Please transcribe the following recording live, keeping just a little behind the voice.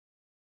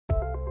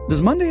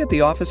Does Monday at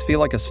the office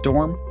feel like a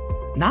storm?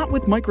 Not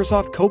with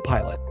Microsoft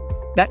Copilot.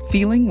 That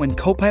feeling when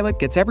Copilot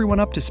gets everyone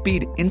up to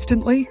speed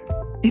instantly?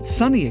 It's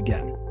sunny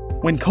again.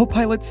 When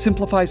Copilot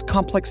simplifies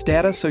complex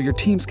data so your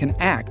teams can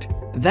act,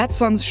 that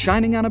sun's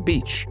shining on a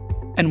beach.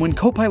 And when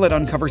Copilot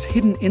uncovers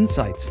hidden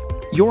insights,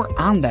 you're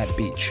on that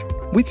beach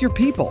with your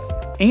people,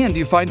 and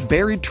you find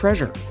buried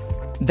treasure.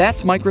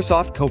 That's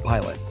Microsoft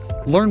Copilot.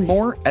 Learn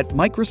more at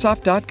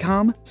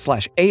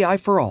Microsoft.com/AI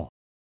for all.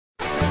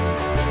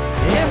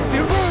 If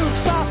your roof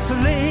starts to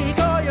leak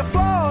or your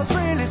floor's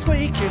really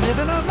squeak, you live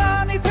in a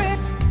money pit.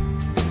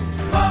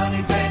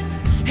 Money pit.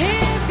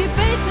 If your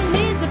basement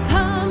needs a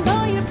pump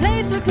or your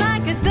place looks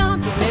like a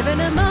dump, you live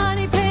in a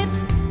money pit.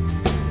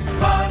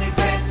 Money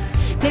pit.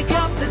 Pick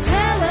up the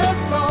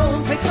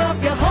telephone, fix up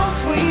your home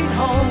sweet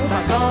home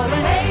by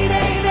calling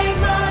 888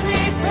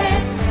 Money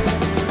Pit.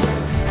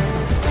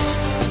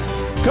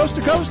 Coast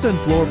to coast and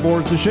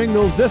floorboards to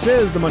shingles, this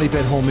is the Money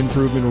Pit Home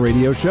Improvement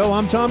Radio Show.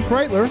 I'm Tom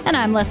Kreitler. And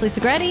I'm Leslie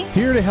Segretti.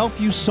 Here to help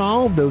you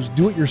solve those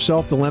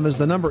do-it-yourself dilemmas.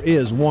 The number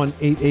is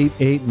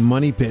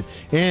 1-888-MONEY-PIT.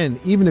 And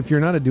even if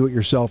you're not a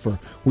do-it-yourselfer,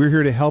 we're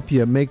here to help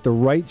you make the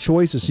right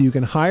choices so you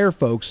can hire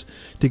folks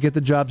to get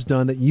the jobs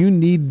done that you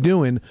need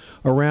doing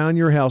around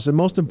your house. And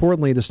most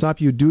importantly, to stop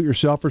you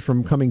do-it-yourselfers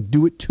from becoming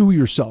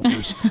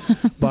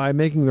do-it-to-yourselfers by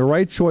making the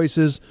right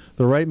choices,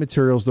 the right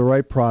materials, the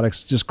right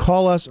products. Just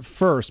call us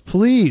first,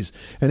 please,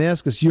 and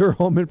ask us your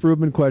home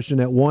improvement question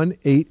at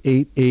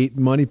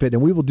 1-888-MONEY-PIT,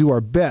 and we will do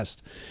our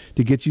best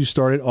to get you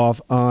started off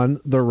on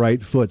the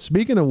right foot.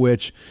 Speaking of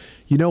which,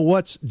 you know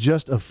what's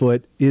just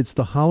afoot? It's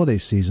the holiday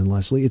season,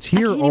 Leslie. It's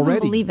here already. I can't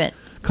even believe it.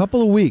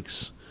 Couple of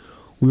weeks.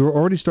 We were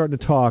already starting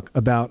to talk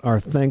about our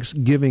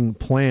Thanksgiving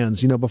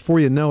plans. You know, before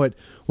you know it,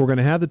 we're going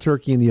to have the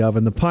turkey in the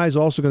oven. The pie is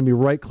also going to be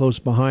right close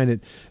behind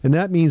it. And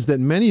that means that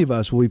many of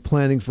us will be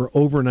planning for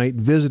overnight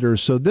visitors.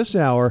 So this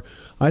hour,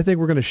 I think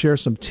we're going to share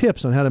some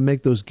tips on how to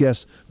make those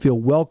guests feel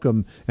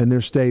welcome and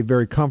their stay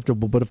very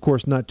comfortable, but of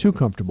course not too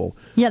comfortable.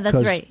 Yeah,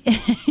 that's right.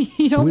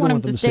 You don't want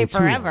them to stay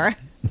forever.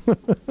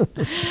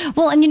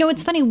 Well, and you know,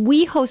 it's funny.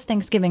 We host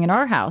Thanksgiving in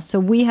our house. So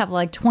we have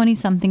like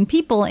 20-something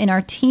people in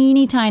our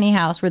teeny tiny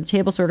house where the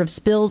table sort of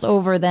spills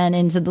over then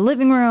into the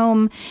living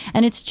room.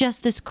 And it's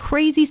just this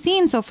crazy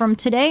scene. So from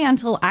today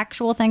until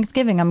actual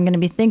Thanksgiving, I'm going to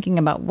be thinking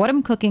about what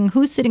I'm cooking,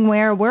 who's sitting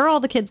where are all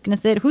the kids going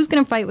to sit, who's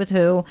going to fight with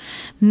who.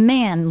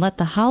 Man, let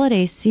the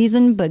holiday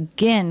season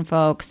begin,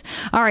 folks.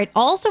 All right.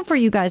 Also for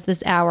you guys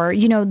this hour,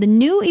 you know, the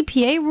new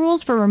EPA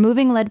rules for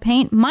removing lead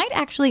paint might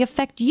actually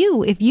affect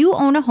you if you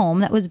own a home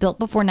that was built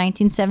before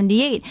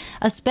 1978,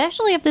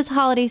 especially if this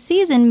holiday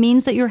season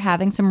means that you're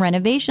having some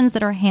renovations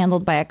that are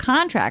handled by a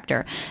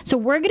contractor. So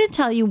we're going to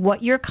tell you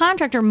what your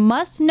contractor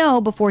must know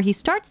before he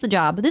starts the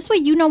job. This way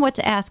you know what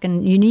to ask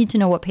and you need to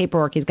know what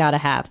paperwork he's got to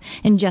have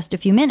in just a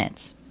few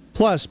minutes.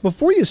 Plus,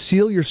 before you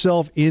seal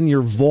yourself in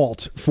your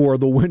vault for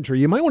the winter,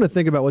 you might want to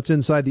think about what's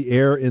inside the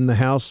air in the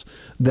house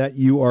that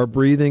you are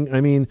breathing.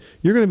 I mean,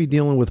 you're going to be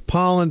dealing with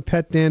pollen,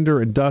 pet dander,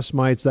 and dust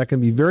mites. That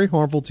can be very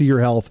harmful to your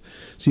health.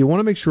 So you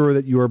want to make sure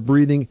that you are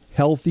breathing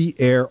healthy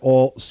air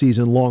all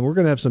season long. We're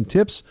going to have some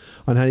tips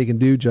on how you can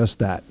do just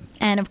that.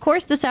 And of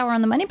course, this hour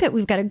on the Money Pit,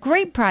 we've got a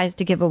great prize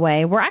to give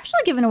away. We're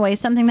actually giving away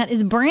something that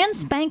is brand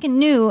spanking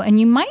new, and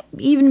you might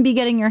even be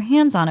getting your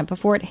hands on it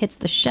before it hits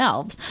the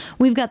shelves.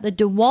 We've got the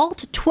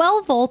DeWalt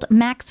 12-volt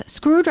max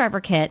screwdriver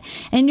kit,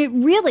 and it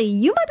really,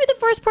 you might be the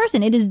first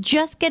person. It is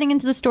just getting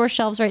into the store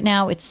shelves right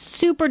now. It's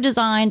super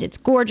designed. It's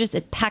gorgeous.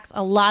 It packs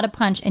a lot of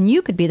punch, and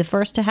you could be the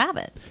first to have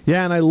it.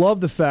 Yeah, and I love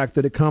the fact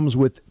that it comes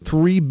with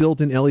 3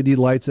 built-in LED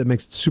lights that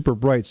makes it super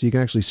bright, so you can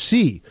actually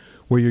see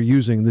where you're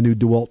using the new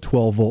DeWalt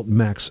 12-volt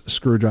max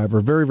screwdriver.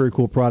 Very, very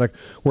cool product.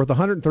 Worth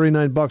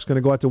 $139. Going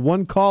to go out to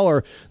one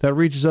caller that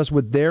reaches us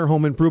with their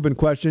home improvement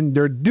question,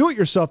 their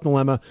do-it-yourself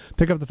dilemma.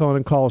 Pick up the phone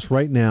and call us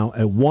right now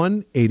at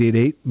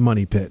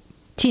 1-888-MONEY-PIT.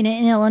 Tina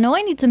in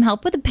Illinois needs some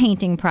help with a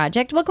painting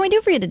project. What can we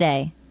do for you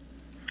today?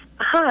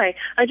 Hi.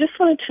 I just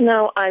wanted to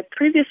know, I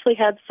previously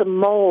had some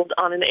mold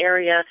on an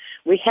area.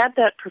 We had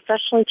that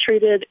professionally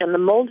treated, and the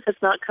mold has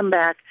not come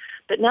back.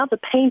 But now the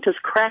paint is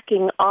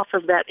cracking off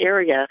of that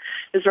area.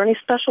 Is there any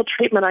special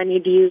treatment I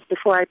need to use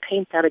before I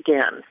paint that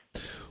again?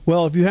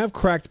 Well, if you have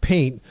cracked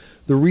paint,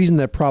 the reason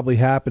that probably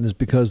happened is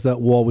because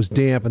that wall was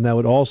damp, and that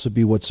would also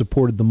be what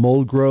supported the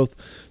mold growth.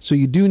 So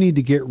you do need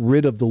to get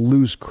rid of the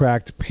loose,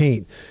 cracked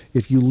paint.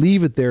 If you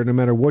leave it there, no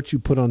matter what you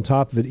put on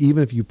top of it,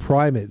 even if you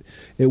prime it,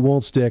 it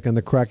won't stick and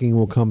the cracking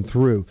will come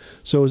through.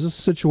 So is this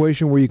a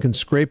situation where you can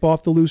scrape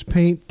off the loose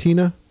paint,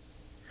 Tina?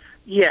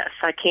 Yes,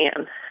 I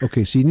can.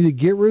 Okay, so you need to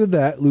get rid of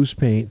that loose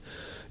paint,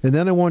 and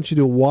then I want you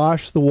to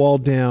wash the wall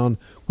down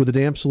with a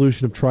damp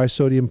solution of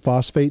trisodium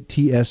phosphate,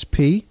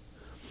 TSP.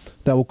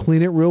 That will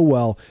clean it real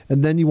well,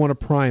 and then you want to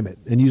prime it,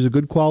 and use a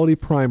good quality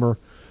primer.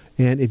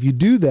 And if you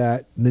do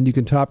that, then you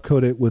can top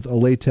coat it with a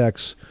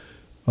latex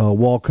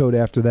wall coat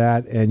after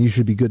that, and you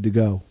should be good to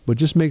go. But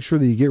just make sure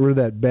that you get rid of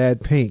that bad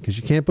paint, because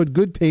you can't put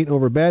good paint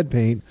over bad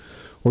paint,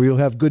 or you'll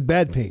have good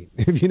bad paint,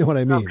 if you know what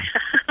I mean.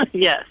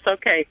 Yes,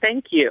 okay,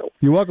 thank you.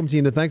 You're welcome,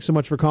 Tina. Thanks so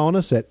much for calling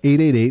us at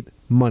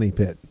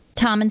 888-MONEY-PIT.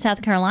 Tom in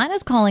South Carolina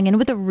is calling in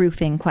with a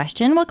roofing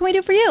question. What can we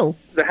do for you?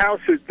 The house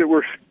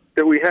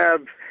that we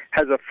have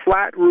has a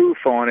flat roof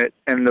on it,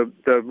 and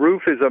the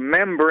roof is a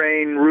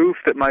membrane roof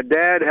that my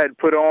dad had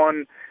put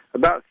on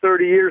about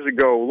 30 years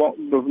ago,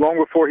 long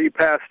before he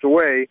passed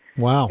away.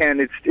 Wow.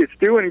 And it's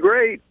doing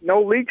great,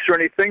 no leaks or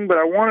anything, but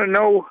I want to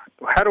know,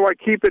 how do I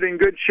keep it in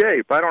good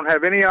shape? I don't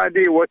have any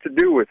idea what to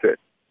do with it.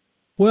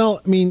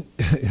 Well, I mean,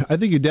 I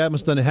think your dad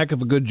must have done a heck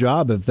of a good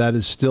job if that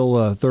is still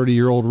a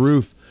 30-year-old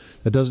roof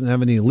that doesn't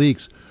have any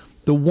leaks.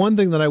 The one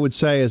thing that I would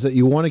say is that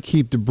you want to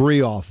keep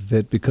debris off of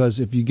it, because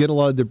if you get a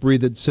lot of debris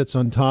that sits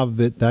on top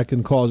of it, that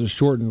can cause a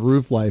shortened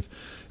roof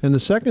life. And the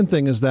second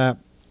thing is that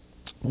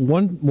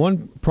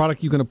one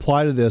product you can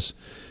apply to this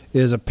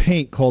is a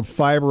paint called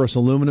fibrous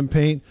aluminum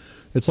paint.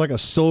 It's like a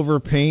silver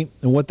paint,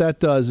 and what that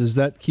does is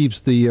that keeps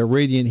the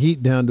radiant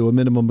heat down to a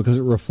minimum because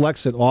it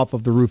reflects it off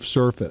of the roof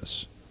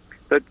surface.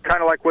 That's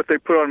kind of like what they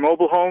put on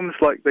mobile homes,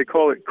 like they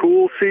call it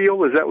Cool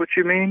Seal. Is that what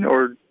you mean,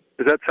 or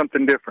is that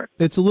something different?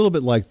 It's a little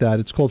bit like that.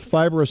 It's called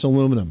fibrous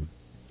aluminum,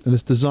 and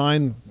it's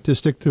designed to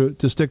stick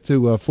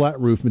to flat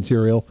roof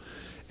material.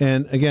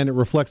 And again, it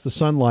reflects the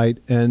sunlight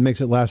and makes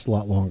it last a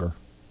lot longer.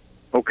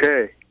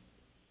 Okay.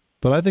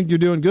 But I think you're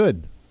doing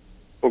good.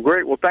 Well,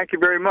 great. Well, thank you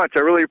very much. I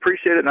really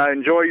appreciate it, and I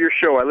enjoy your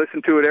show. I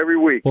listen to it every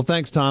week. Well,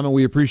 thanks, Tom, and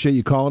we appreciate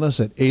you calling us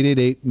at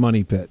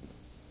 888-MONEY-PIT.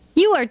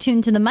 You are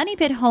tuned to the Money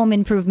Pit Home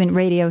Improvement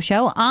Radio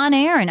Show, on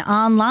air and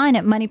online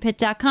at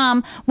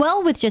moneypit.com.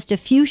 Well, with just a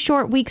few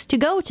short weeks to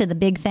go to the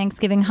big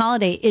Thanksgiving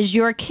holiday, is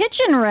your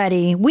kitchen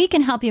ready? We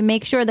can help you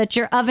make sure that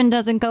your oven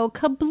doesn't go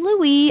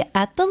kablooey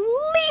at the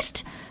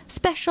least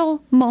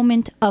special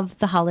moment of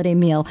the holiday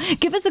meal.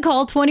 Give us a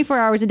call 24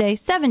 hours a day,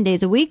 7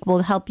 days a week. We'll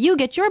help you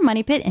get your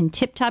Money Pit in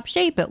tip-top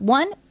shape at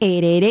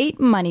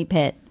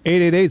 1-888-MONEY-PIT.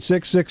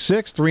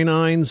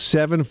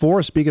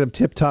 888-666-3974. Speaking of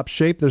tip-top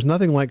shape, there's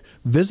nothing like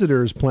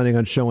visitors planning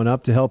on showing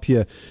up to help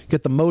you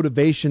get the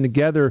motivation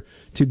together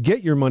to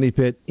get your Money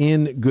Pit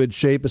in good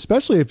shape,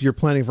 especially if you're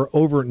planning for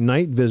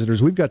overnight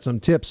visitors. We've got some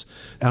tips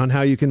on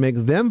how you can make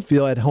them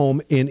feel at home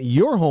in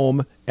your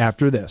home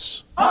after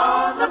this.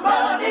 On the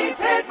Money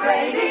Pit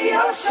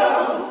Radio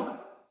Show.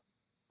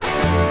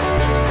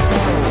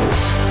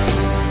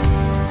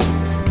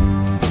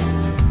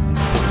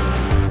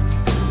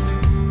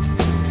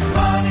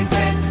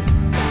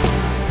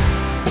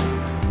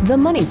 The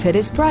Money Pit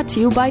is brought to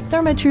you by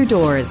Therma-Tru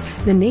Doors,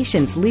 the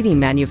nation's leading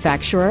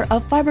manufacturer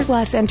of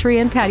fiberglass entry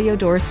and patio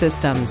door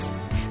systems.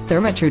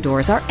 Therma-Tru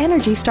Doors are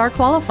Energy Star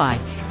qualified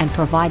and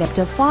provide up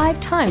to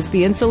 5 times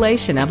the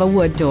insulation of a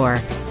wood door.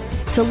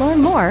 To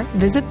learn more,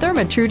 visit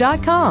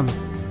thermatru.com.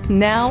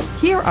 Now,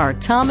 here are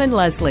Tom and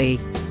Leslie.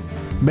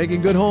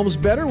 Making good homes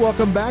better.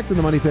 Welcome back to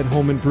the Money Pit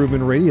Home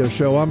Improvement Radio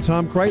Show. I'm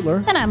Tom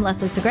Kreitler. And I'm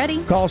Leslie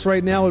Segretti. Call us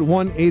right now at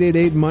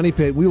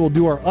 1-888-MONEY-PIT. We will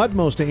do our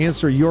utmost to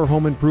answer your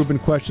home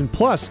improvement question,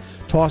 plus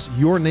toss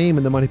your name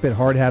in the Money Pit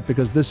hard hat,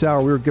 because this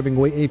hour we're giving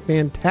away a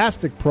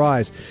fantastic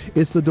prize.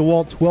 It's the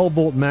DeWalt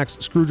 12-volt max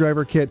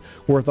screwdriver kit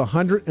worth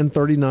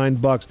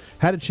 $139.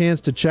 Had a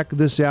chance to check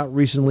this out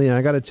recently, and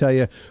I got to tell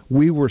you,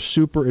 we were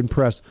super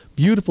impressed.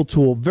 Beautiful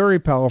tool, very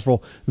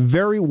powerful,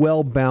 very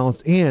well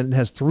balanced, and it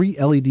has 3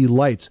 LED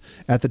lights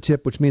at the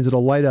tip, which means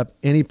it'll light up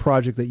any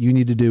project that you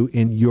need to do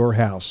in your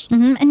house.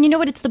 Mm-hmm. And you know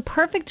what? It's the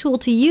perfect tool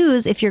to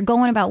use if you're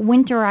going about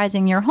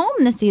winterizing your home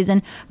this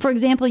season. For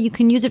example, you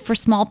can use it for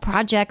small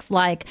projects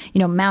like,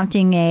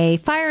 mounting a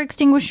fire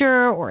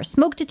extinguisher or a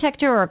smoke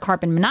detector or a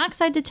carbon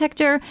monoxide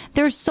detector.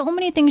 There's so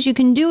many things you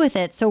can do with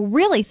it. So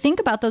really think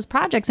about those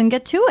projects and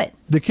get to it.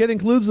 The kit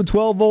includes the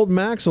 12-volt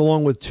max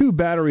along with 2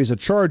 batteries, a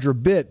charger,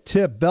 bit,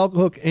 tip, belt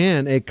hook,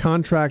 and a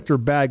contractor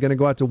bag. Going to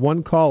go out to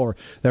one caller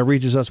that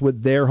reaches us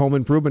with their home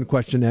improvement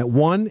question at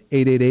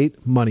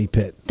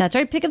 1-888-MONEY-PIT. That's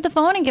right. Pick up the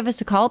phone and give us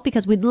a call,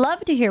 because we'd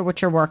love to hear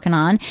what you're working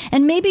on.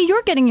 And maybe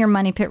you're getting your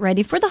Money Pit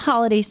ready for the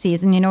holiday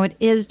season. It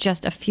is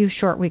just a few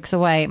short weeks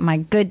away. My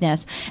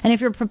goodness. And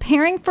if you're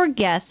preparing for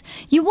guests,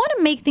 you want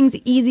to make things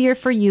easier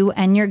for you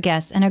and your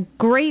guests. And a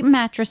great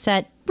mattress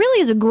set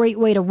really is a great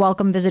way to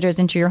welcome visitors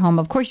into your home.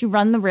 Of course, you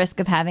run the risk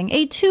of having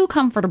a too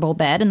comfortable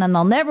bed, and then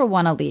they'll never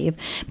want to leave.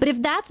 But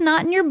if that's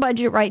not in your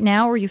budget right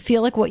now, or you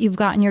feel like what you've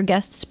got in your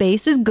guest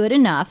space is good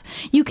enough,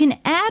 you can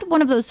add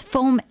one of those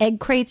foam egg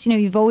crates.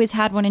 You've always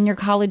had one in your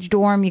college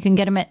dorm. You can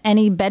get them at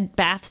any bed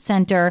bath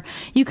center.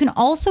 You can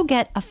also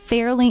get a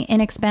fairly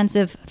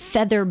inexpensive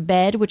feather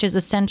bed, which is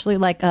essentially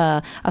like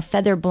a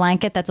feather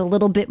blanket that's a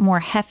little bit more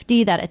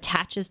hefty, that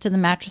attaches to the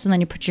mattress, and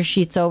then you put your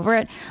sheets over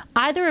it.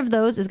 Either of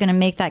those is going to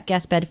make that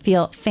guest bed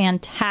feel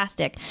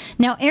fantastic.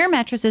 Now, air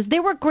mattresses, they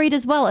work great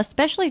as well,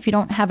 especially if you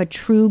don't have a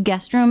true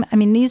guest room. I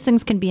mean, these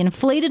things can be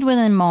inflated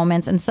within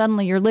moments, and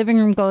suddenly your living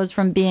room goes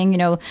from being,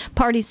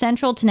 party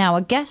central to now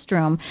a guest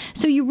room.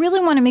 So you really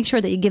want to make sure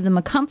that you give them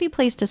a comfy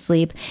place to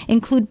sleep,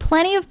 include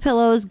plenty of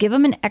pillows, give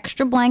them an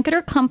extra blanket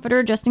or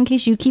comforter just in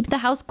case you keep the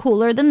house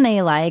cooler than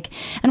they like.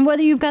 And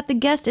whether you've got the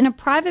guest in a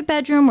private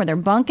bedroom or they're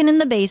bunking in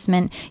the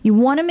basement, you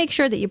want to make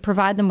sure that you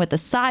provide them with a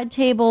side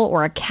table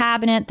or a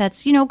cabinet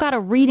that's, got a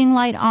reading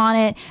light on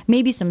it. it,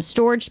 maybe some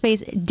storage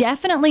space,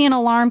 definitely an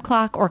alarm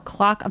clock or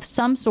clock of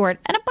some sort,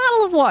 and a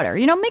bottle of water.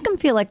 Make them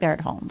feel like they're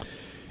at home.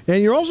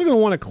 And you're also going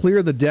to want to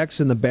clear the decks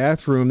in the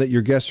bathroom that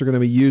your guests are going to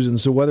be using.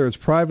 So whether it's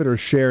private or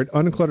shared,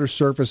 unclutter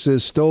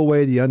surfaces, stow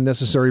away the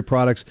unnecessary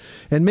products,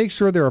 and make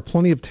sure there are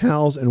plenty of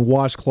towels and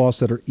washcloths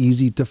that are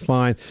easy to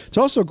find. It's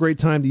also a great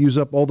time to use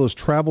up all those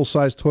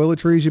travel-sized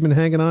toiletries you've been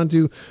hanging on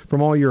to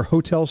from all your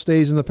hotel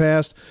stays in the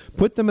past.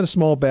 Put them in a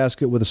small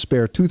basket with a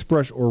spare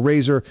toothbrush or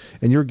razor,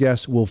 and your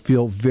guests will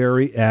feel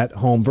very at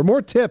home. For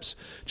more tips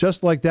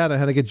just like that on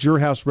how to get your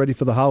house ready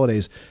for the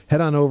holidays,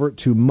 head on over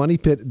to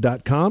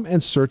moneypit.com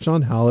and search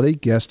on holiday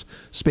guest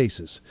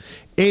spaces.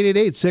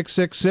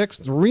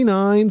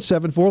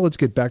 888-666-3974. Let's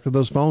get back to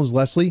those phones.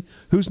 Leslie,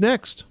 who's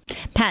next?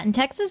 Pat in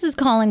Texas is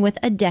calling with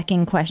a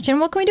decking question.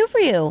 What can we do for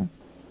you?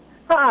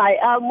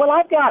 Hi. Well,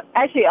 I've got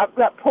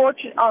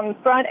porch on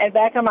front and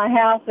back of my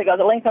house. They go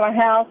the length of my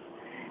house,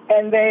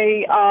 and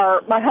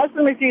my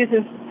husband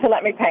refuses to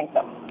let me paint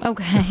them.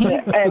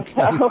 Okay. And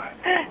so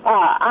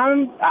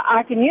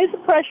I can use a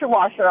pressure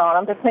washer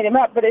on them to clean them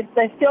up, but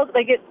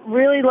they get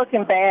really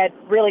looking bad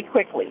really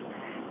quickly.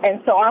 And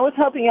so I was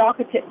hoping y'all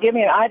could give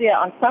me an idea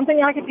on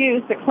something I could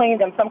use to clean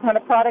them, some kind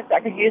of product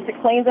I could use to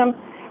clean them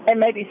and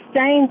maybe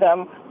stain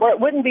them where it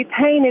wouldn't be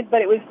painted,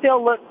 but it would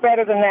still look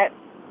better than that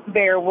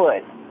bare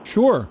wood.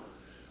 Sure.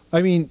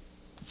 I mean,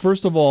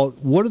 first of all,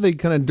 what are they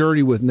kind of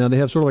dirty with now? They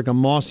have sort of like a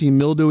mossy,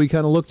 mildewy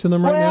kind of look to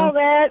them right now?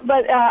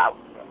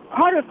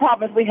 Part of the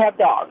problem is we have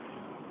dogs.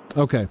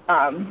 Okay.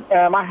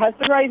 My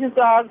husband raises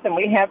dogs, and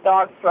we have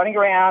dogs running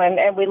around,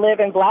 and we live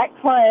in black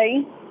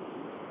clay,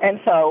 and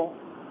so...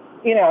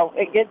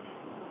 it gets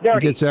dirty.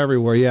 It gets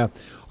everywhere, yeah. All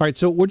right,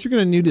 so what you're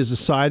going to need is a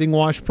siding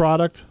wash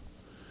product.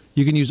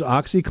 You can use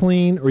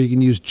OxyClean or you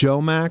can use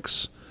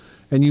Jomax,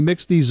 and you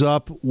mix these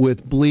up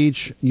with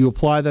bleach. You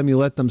apply them, you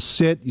let them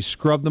sit, you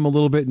scrub them a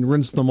little bit and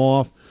rinse them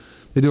off.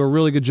 They do a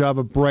really good job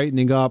of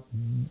brightening up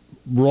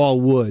raw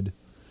wood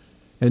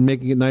and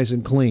making it nice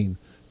and clean.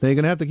 Now, you're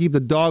going to have to keep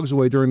the dogs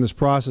away during this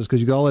process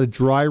because you got to let it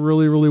dry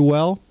really, really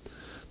well.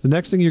 The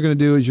next thing you're going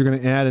to do is you're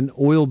going to add an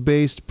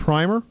oil-based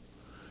primer.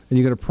 And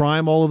you're going to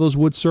prime all of those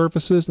wood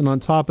surfaces. And on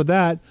top of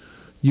that,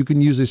 you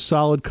can use a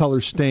solid color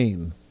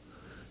stain.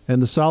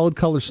 And the solid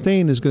color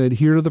stain is going to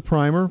adhere to the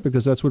primer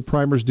because that's what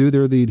primers do.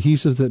 They're the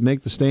adhesives that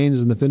make the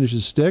stains and the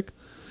finishes stick.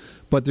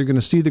 But they're going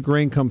to see the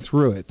grain come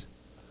through it.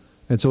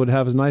 And so it'll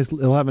have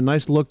a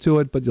nice look to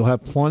it, but you'll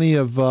have plenty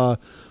of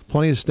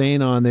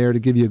stain on there to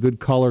give you a good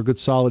color,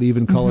 good solid,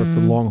 even color for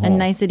the long haul. A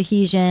nice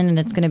adhesion, and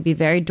it's going to be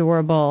very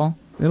durable.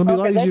 It'll be a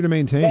lot easier to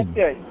maintain. That's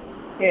good.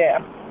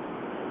 Yeah.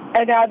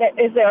 And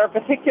is there a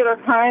particular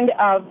kind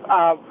of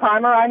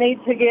primer I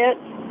need to get?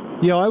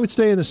 Yeah, I would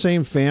stay in the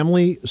same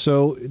family.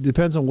 So it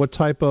depends on what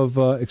type of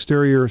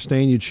exterior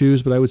stain you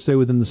choose, but I would stay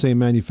within the same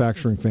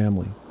manufacturing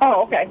family.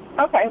 Oh, okay.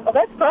 Okay. Well,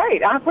 that's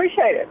great. I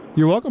appreciate it.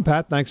 You're welcome,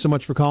 Pat. Thanks so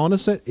much for calling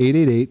us at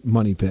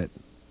 888-MONEY-PIT.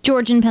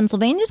 George in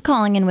Pennsylvania is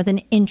calling in with an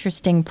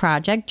interesting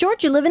project.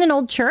 George, you live in an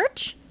old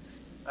church?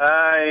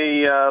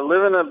 I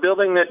live in a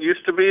building that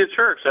used to be a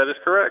church. That is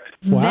correct.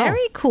 Wow.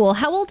 Very cool.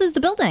 How old is the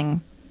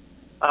building?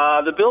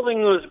 The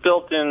building was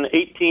built in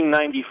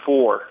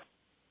 1894.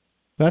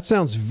 That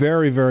sounds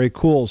very, very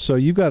cool. So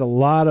you've got a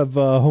lot of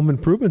home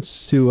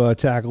improvements to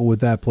tackle with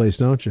that place,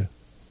 don't you?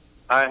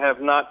 I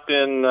have not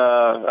been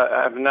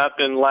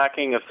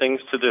lacking of things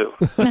to do.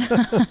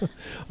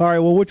 All right.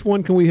 Well, which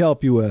one can we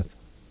help you with?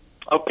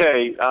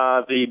 Okay,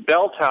 the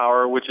bell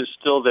tower, which is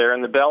still there,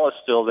 and the bell is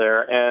still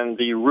there, and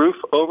the roof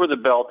over the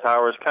bell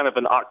tower is kind of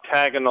an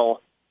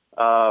octagonal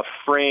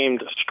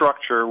framed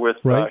structure with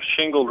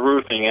shingled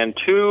roofing, and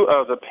two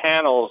of the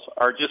panels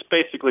are just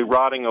basically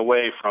rotting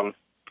away from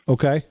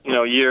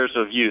years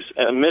of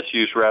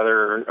misuse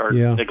rather, or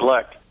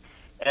neglect.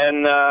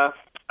 And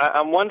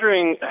I'm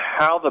wondering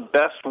how the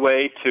best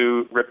way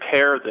to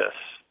repair this.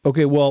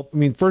 Okay, well, I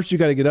mean, first you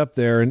got to get up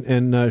there,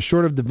 and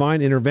short of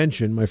divine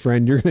intervention, my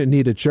friend, you're going to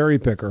need a cherry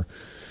picker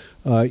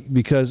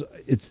because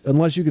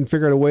unless you can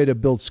figure out a way to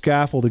build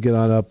scaffold to get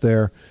on up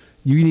there,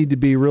 you need to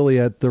be really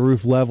at the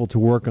roof level to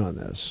work on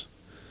this.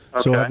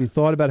 Okay. So have you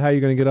thought about how you're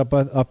going to get up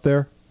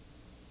there?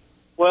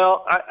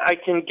 Well, I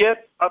can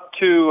get up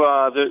to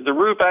the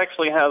roof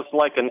actually has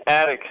like an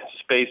attic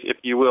space, if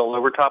you will.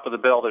 Over top of the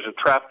bell, there's a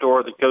trap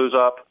door that goes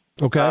up.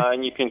 Okay.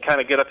 And you can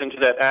kind of get up into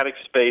that attic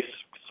space,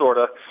 sort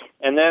of.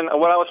 And then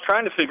what I was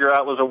trying to figure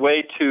out was a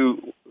way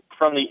to,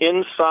 from the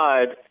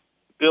inside,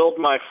 build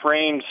my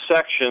framed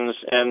sections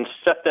and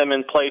set them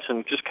in place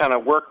and just kind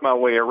of work my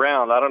way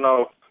around. I don't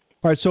know.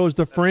 All right, so is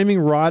the framing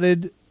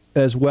rotted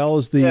as well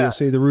as the,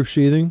 say, the roof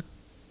sheathing?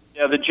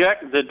 Yeah,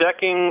 the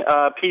decking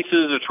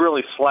pieces, it's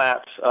really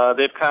slats.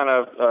 They've kind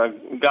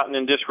of gotten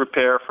in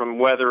disrepair from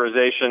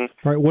weatherization.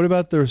 All right, what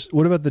about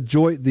the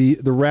joint,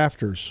 the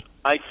rafters?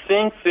 I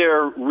think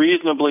they're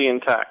reasonably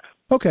intact.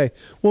 Okay,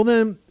 well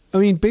then, I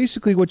mean,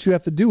 basically what you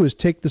have to do is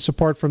take this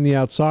apart from the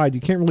outside.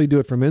 You can't really do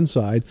it from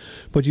inside,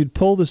 but you'd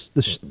pull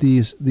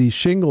the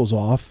shingles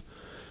off.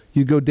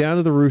 You'd go down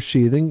to the roof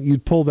sheathing.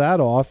 You'd pull that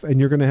off, and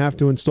you're going to have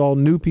to install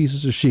new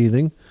pieces of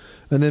sheathing.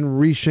 and then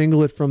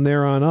re-shingle it from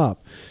there on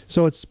up.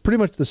 So it's pretty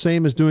much the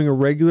same as doing a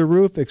regular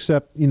roof,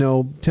 except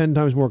 10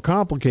 times more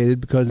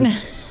complicated because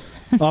it's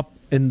up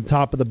in the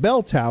top of the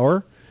bell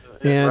tower,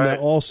 and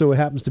also it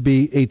happens to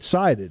be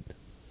 8-sided.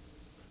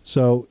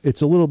 So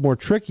it's a little more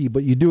tricky,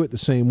 but you do it the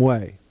same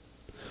way.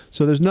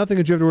 So there's nothing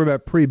that you have to worry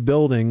about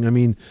pre-building. I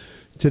mean,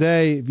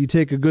 today, if you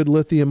take a good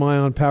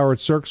lithium-ion powered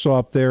circ saw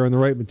up there and the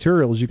right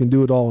materials, you can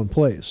do it all in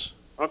place.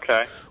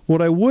 Okay.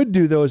 What I would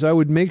do, though, is I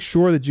would make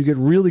sure that you get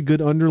really good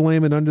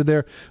underlayment under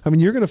there. I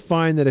mean, you're going to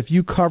find that if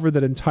you cover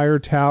that entire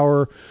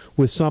tower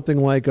with something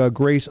like a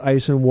Grace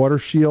Ice and Water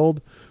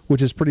Shield,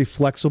 which is pretty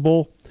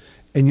flexible,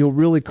 and you'll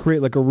really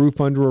create like a roof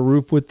under a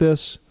roof with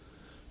this,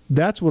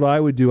 that's what I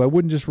would do. I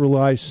wouldn't just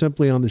rely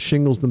simply on the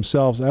shingles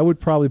themselves. I would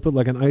probably put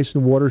like an ice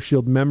and water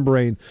shield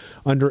membrane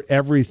under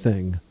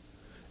everything.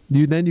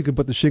 Then you can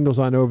put the shingles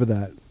on over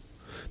that.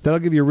 That'll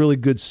give you a really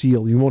good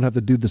seal. You won't have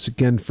to do this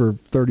again for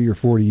 30 or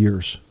 40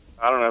 years.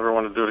 I don't ever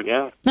want to do it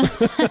again.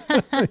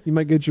 You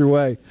might get your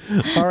way.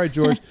 All right,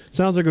 George.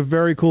 Sounds like a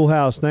very cool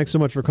house. Thanks so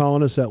much for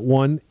calling us at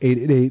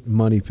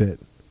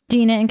 1-888-MONEY-PIT.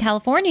 Dina in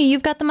California,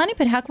 you've got the Money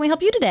Pit. How can we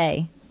help you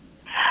today?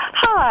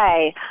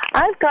 Hi.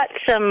 I've got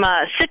some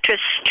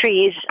citrus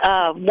trees,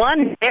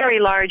 one very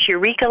large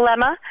Eureka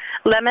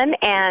lemon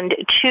and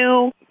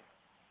two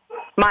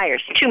Meyer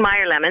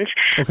lemons,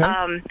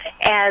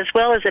 as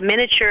well as a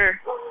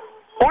miniature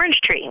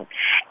orange tree.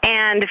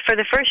 And for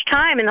the first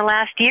time in the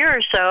last year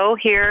or so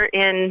here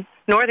in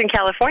Northern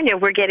California,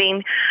 we're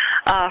getting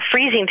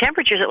freezing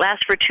temperatures that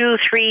last for 2,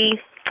 3,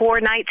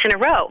 4 nights in a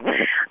row.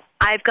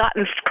 I've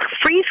gotten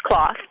freeze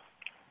cloth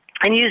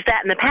and used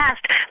that in the past,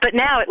 but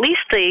now at least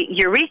the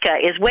Eureka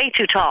is way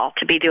too tall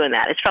to be doing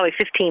that. It's probably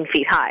 15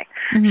 feet high.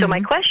 So my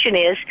question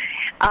is,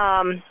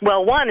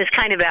 one is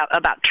kind of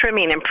about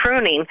trimming and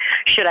pruning.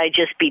 Should I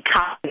just be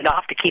topping it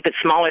off to keep it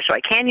smaller so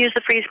I can use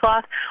the freeze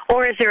cloth,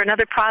 or is there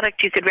another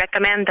product you could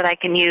recommend that I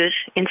can use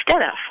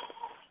instead of?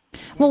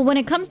 Well, when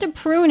it comes to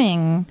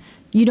pruning,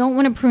 you don't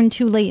want to prune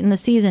too late in the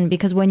season,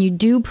 because when you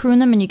do prune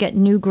them and you get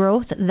new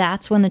growth,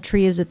 that's when the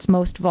tree is its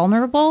most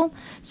vulnerable.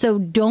 So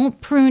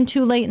don't prune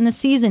too late in the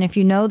season. If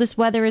you know this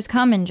weather is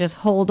coming, just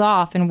hold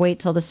off and wait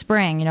till the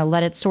spring.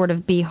 Let it sort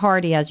of be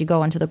hardy as you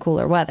go into the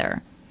cooler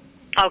weather.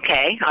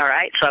 Okay, all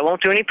right. So I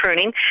won't do any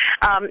pruning.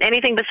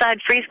 Anything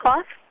besides freeze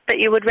cloth that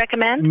you would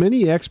recommend?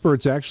 Many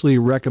experts actually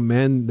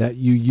recommend that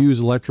you use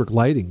electric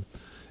lighting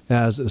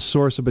as a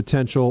source of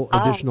potential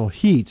additional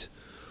heat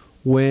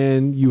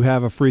when you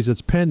have a freeze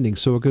that's pending.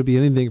 So it could be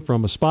anything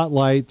from a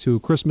spotlight to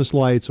Christmas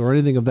lights or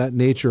anything of that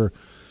nature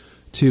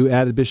to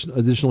add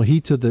additional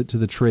heat to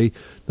the tree.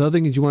 The other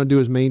thing that you want to do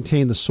is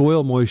maintain the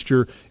soil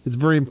moisture. It's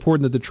very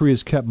important that the tree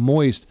is kept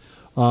moist.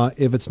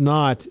 If it's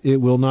not,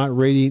 it will not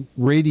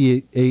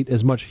radiate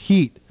as much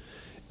heat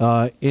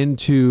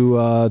into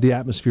the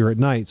atmosphere at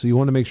night. So you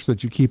want to make sure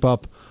that you keep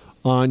up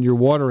on your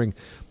watering.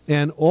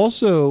 And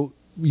also,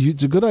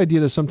 it's a good idea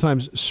to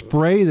sometimes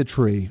spray the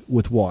tree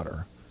with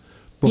water.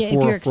 If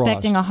you're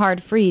expecting a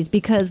hard freeze,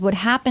 because what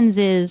happens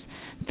is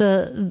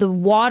the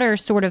water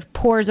sort of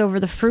pours over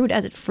the fruit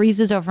as it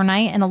freezes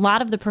overnight, and a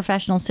lot of the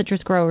professional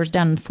citrus growers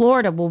down in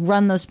Florida will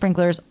run those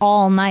sprinklers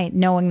all night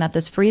knowing that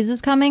this freeze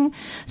is coming.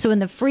 So when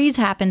the freeze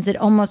happens, it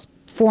almost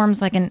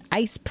forms like an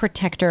ice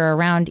protector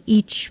around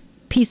each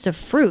piece of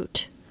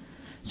fruit,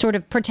 sort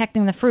of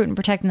protecting the fruit and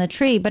protecting the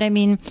tree. But I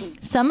mean,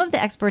 some of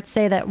the experts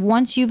say that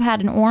once you've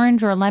had an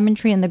orange or a lemon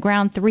tree in the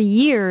ground 3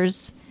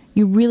 years,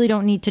 you really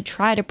don't need to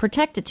try to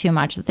protect it too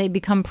much, that they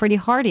become pretty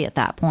hardy at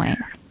that point.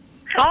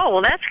 Oh,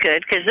 well, that's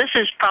good, because this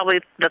is probably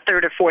the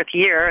 3rd or 4th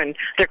year, and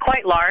they're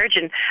quite large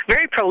and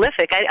very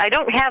prolific. I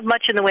don't have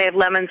much in the way of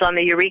lemons on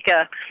the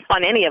Eureka,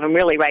 on any of them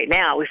really right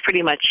now. We've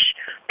pretty much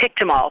picked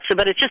them all.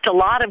 But it's just a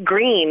lot of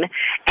green,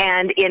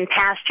 and in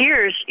past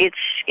years, it's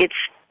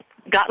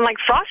gotten like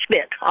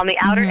frostbite on the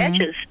outer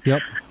edges.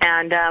 Yep.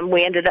 And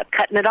we ended up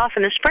cutting it off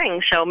in the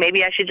spring, so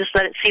maybe I should just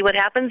let it see what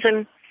happens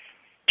and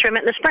trim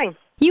it in the spring.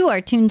 You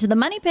are tuned to the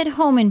Money Pit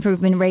Home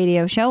Improvement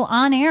Radio Show,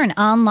 on air and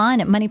online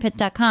at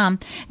moneypit.com.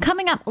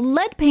 Coming up,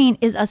 lead paint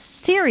is a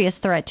serious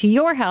threat to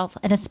your health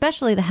and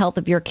especially the health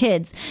of your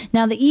kids.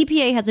 Now, the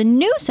EPA has a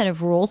new set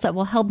of rules that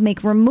will help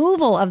make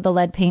removal of the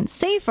lead paint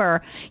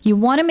safer. You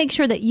want to make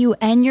sure that you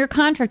and your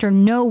contractor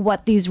know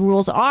what these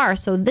rules are.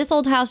 So this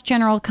old house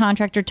general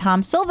contractor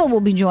Tom Silva will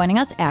be joining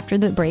us after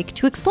the break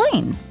to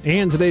explain.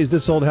 And today's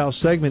This Old House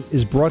segment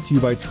is brought to you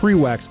by Tree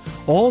Wax,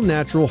 all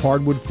natural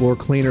hardwood floor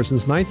cleaner.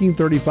 Since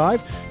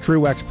 1935, Tree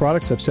Wax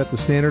products have set the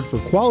standard for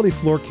quality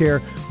floor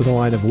care with a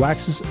line of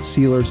waxes,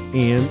 sealers,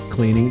 and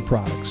cleaning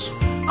products.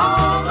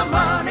 On the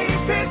Money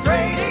Pit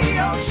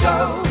Radio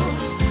Show,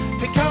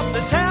 pick up the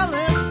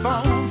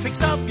telephone,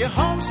 fix up your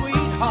home sweet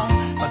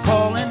home by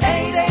calling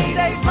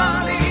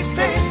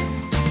 888-MONEY-PIT.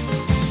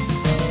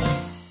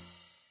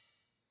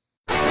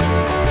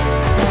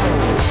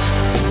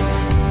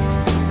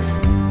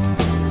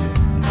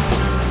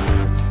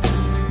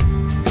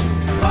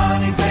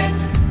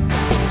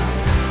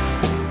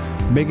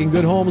 Making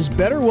good homes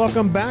better.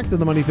 Welcome back to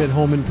the Money Pit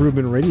Home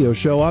Improvement Radio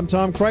Show. I'm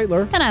Tom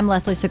Kreitler. And I'm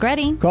Leslie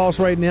Segretti. Call us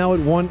right now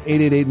at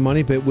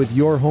 1-888-MONEYPIT with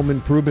your home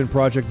improvement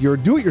project, your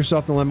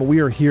do-it-yourself dilemma.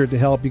 We are here to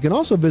help. You can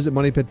also visit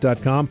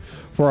moneypit.com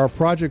for our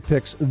project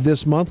picks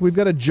this month. We've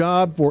got a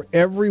job for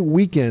every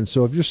weekend.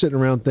 So if you're sitting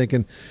around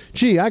thinking,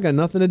 gee, I got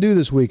nothing to do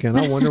this weekend,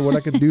 I wonder what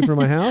I could do for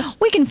my house.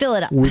 We can fill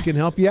it up. We can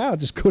help you out.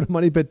 Just go to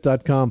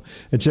moneypit.com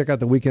and check out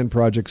the weekend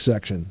project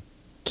section.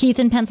 Keith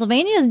in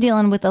Pennsylvania is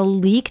dealing with a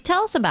leak.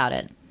 Tell us about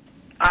it.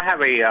 I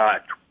have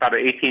about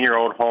an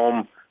 18-year-old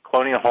home,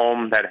 colonial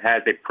home, that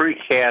has a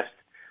precast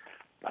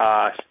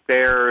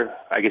stair,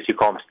 I guess you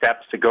call them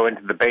steps, to go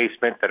into the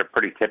basement that are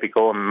pretty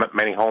typical in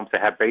many homes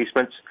that have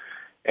basements.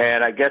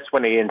 And I guess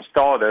when they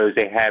install those,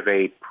 they have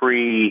a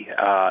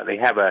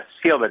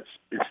seal that's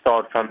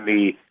installed from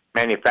the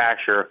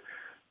manufacturer.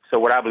 So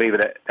what I believe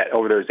that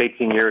over those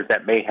 18 years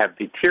that may have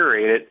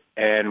deteriorated,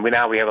 and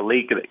now we have a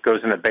leak that goes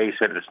in the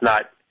basement. It's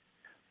not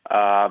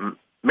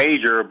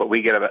major, but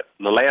we get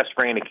the last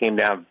rain that came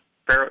down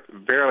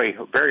very,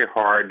 very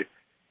hard.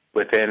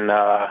 Within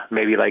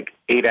maybe like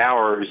 8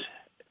 hours,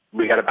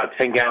 we got about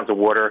 10 gallons of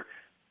water.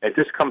 It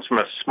just comes from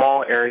a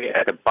small area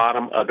at the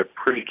bottom of the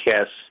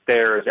precast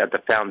stairs at the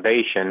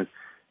foundation.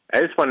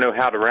 I just want to know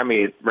how to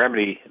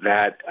remedy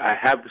that. I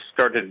have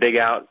started to dig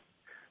out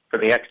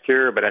from the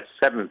exterior, but that's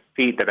 7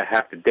 feet that I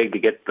have to dig to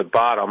get to the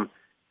bottom.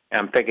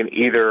 And I'm thinking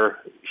either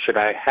should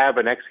I have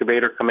an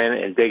excavator come in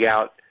and dig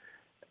out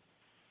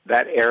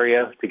that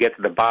area to get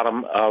to the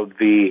bottom of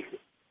the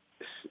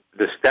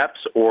steps,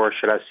 or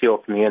should I seal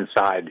from the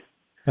inside?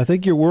 I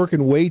think you're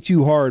working way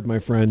too hard, my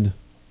friend.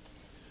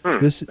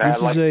 This is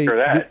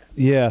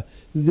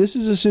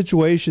a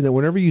situation that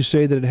whenever you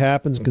say that it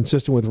happens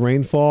consistent with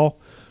rainfall,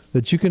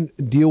 that you can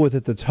deal with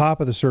at the top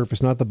of the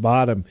surface, not the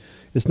bottom.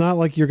 It's not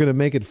like you're going to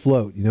make it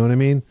float. You know what I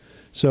mean?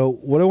 So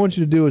what I want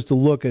you to do is to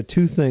look at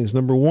two things.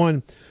 Number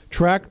one,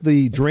 track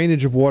the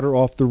drainage of water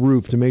off the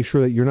roof to make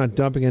sure that you're not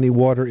dumping any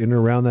water in and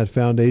around that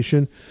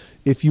foundation.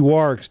 If you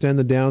are, extend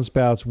the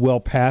downspouts well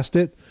past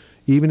it.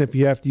 Even if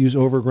you have to use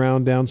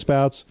overground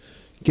downspouts,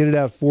 get it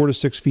out 4 to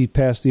 6 feet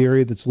past the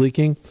area that's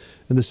leaking.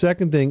 And the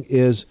second thing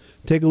is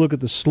take a look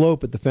at the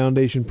slope at the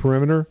foundation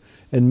perimeter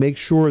and make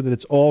sure that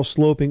it's all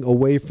sloping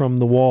away from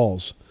the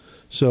walls.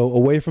 So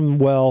away from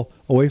the well,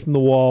 away from the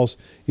walls.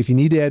 If you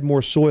need to add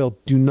more soil,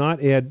 do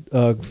not add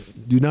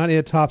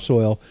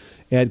topsoil.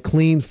 Add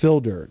clean fill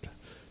dirt,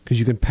 because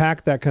you can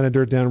pack that kind of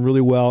dirt down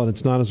really well and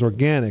it's not as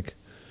organic.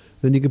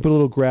 Then you can put a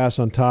little grass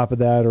on top of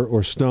that,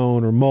 or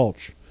stone or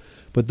mulch.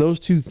 But those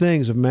two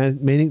things of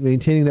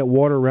maintaining that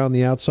water around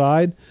the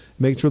outside,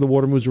 making sure the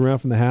water moves around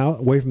from the house,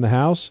 away from the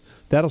house,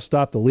 that'll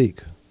stop the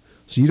leak.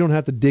 So you don't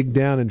have to dig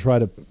down and try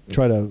to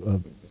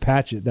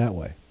patch it that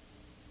way.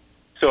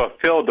 So a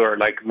fill dirt,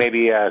 like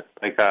maybe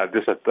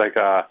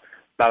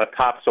not a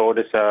topsoil,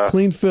 just a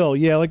clean fill.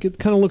 Yeah, like it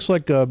kind of looks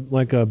like a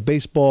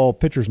baseball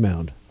pitcher's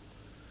mound.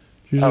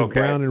 It's usually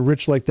brown and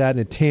rich like that, and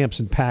it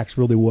tamps and packs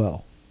really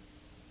well.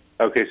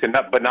 Okay, so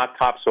not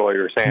topsoil,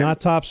 you're saying? Not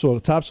topsoil.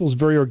 Topsoil is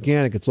very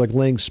organic. It's like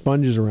laying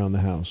sponges around the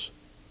house.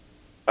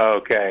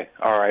 Okay,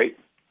 all right.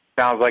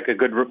 Sounds like a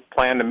good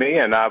plan to me,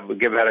 and I'll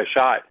give that a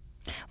shot.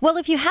 Well,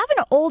 if you have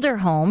an older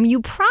home,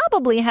 you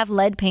probably have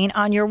lead paint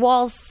on your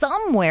walls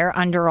somewhere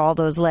under all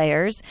those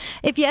layers.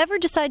 If you ever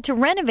decide to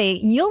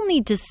renovate, you'll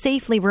need to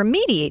safely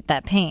remediate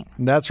that paint.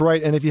 That's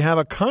right. And if you have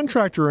a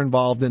contractor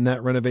involved in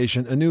that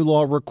renovation, a new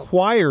law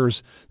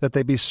requires that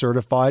they be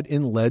certified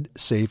in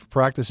lead-safe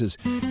practices.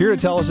 Here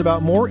to tell us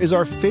about more is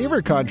our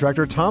favorite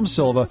contractor, Tom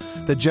Silva,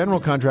 the general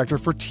contractor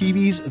for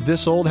TV's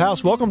This Old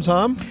House. Welcome,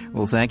 Tom.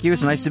 Well, thank you.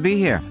 It's nice to be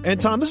here. And,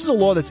 Tom, this is a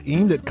law that's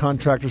aimed at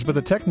contractors, but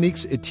the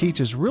techniques it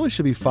teaches really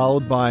should be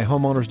followed by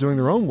homeowners doing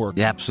their own work.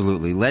 Yeah,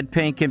 absolutely. Lead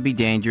paint can be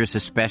dangerous,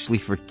 especially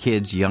for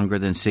kids younger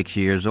than 6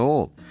 years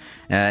old.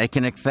 It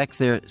can affect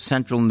their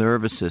central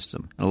nervous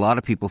system. And a lot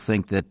of people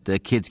think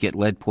that kids get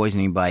lead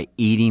poisoning by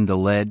eating the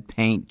lead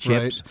paint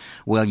chips. Right.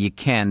 Well, you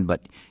can,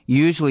 but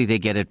usually they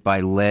get it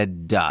by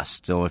lead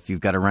dust. So if you've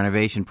got a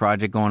renovation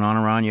project going on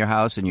around your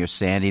house and you're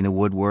sanding the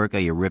woodwork, or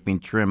you're ripping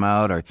trim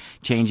out, or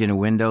changing a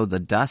window, the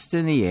dust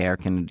in the air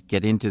can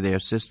get into their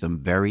system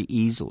very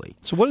easily.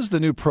 So what is the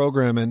new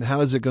program, and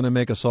how is it going to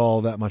make us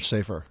all that much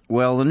safer?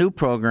 Well, the new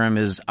program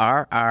is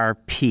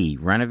RRP,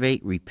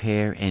 Renovate,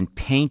 Repair, and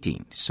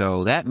Painting.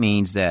 So that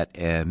means that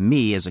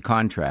me, as a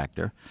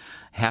contractor,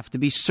 have to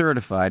be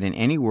certified in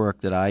any work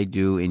that I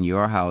do in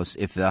your house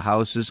if the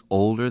house is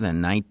older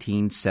than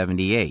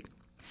 1978.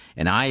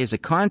 And I, as a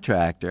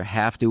contractor,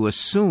 have to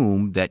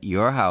assume that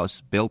your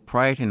house, built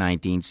prior to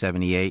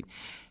 1978,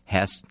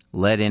 has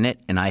lead in it,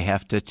 and I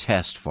have to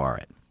test for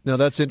it. Now,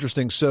 that's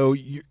interesting. So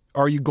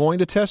are you going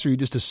to test, or you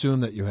just assume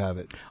that you have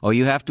it? Oh,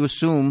 you have to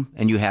assume,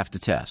 and you have to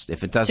test.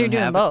 If it doesn't, so you're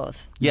doing have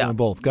both. Yeah, you're doing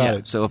both. Got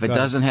it. So if it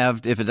doesn't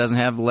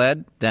have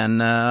lead,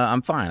 then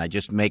I'm fine. I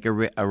just make a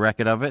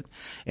record of it,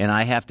 and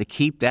I have to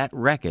keep that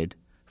record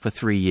for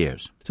 3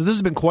 years. So this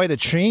has been quite a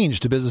change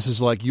to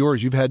businesses like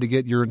yours. You've had to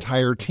get your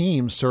entire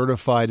team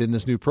certified in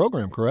this new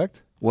program,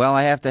 correct? Well,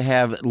 I have to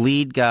have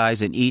lead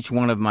guys in each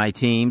one of my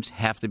teams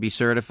have to be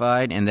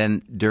certified, and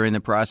then during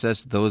the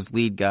process, those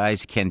lead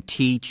guys can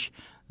teach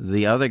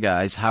the other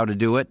guys how to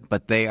do it,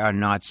 but they are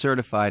not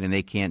certified and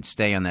they can't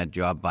stay on that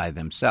job by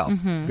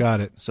themselves. Mm-hmm. Got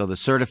it. So the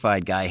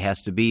certified guy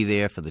has to be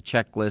there for the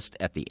checklist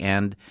at the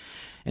end.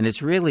 And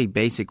it's really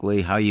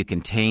basically how you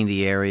contain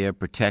the area,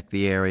 protect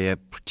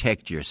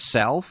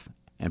yourself,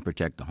 and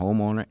protect the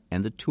homeowner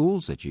and the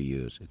tools that you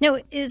use. Now,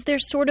 is there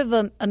sort of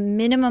a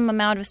minimum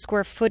amount of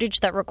square footage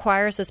that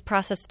requires this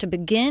process to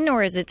begin,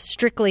 or is it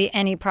strictly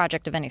any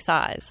project of any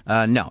size?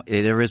 No,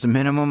 there is a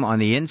minimum. On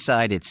the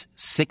inside, it's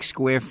 6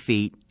 square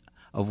feet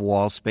of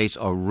wall space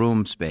or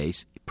room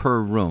space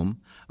per room,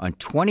 on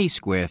 20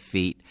 square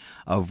feet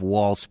of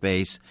wall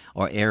space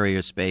or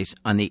area space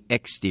on the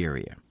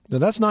exterior. Now,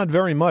 that's not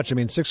very much. I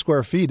mean, 6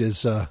 square feet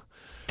is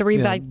 3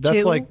 by 2.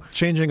 That's like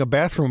changing a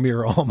bathroom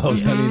mirror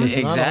almost. Mm-hmm. I mean, it's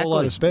exactly. not a whole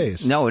lot of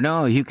space.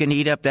 No, you can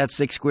eat up that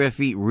 6 square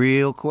feet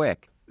real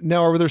quick.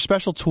 Now, are there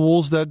special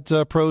tools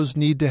that pros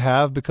need to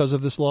have because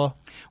of this law?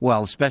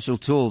 Well, special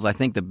tools, I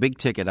think the big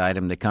ticket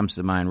item that comes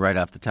to mind right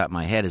off the top of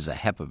my head is a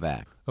HEPA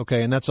vac.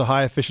 Okay, and that's a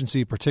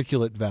high-efficiency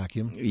particulate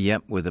vacuum.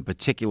 Yep, with a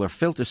particular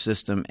filter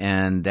system,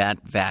 and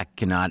that vac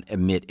cannot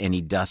emit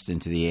any dust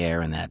into the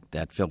air, and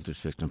that filter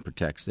system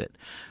protects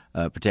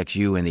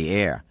you in the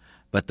air.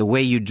 But the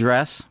way you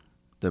dress,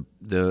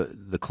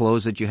 the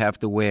clothes that you have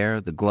to wear,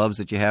 the gloves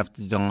that you have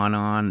to don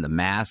on, the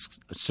masks,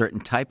 a certain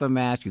type of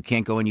mask. You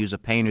can't go and use a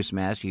painter's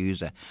mask. You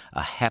use a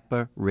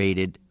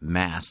HEPA-rated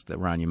mask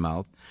around your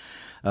mouth.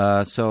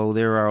 So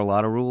there are a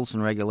lot of rules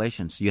and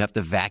regulations. You have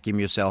to vacuum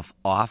yourself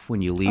off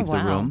when you leave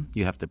the room.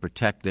 You have to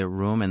protect the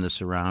room and the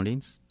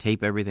surroundings,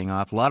 tape everything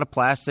off. A lot of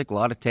plastic, a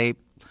lot of tape.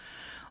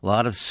 A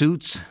lot of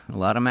suits, a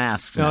lot of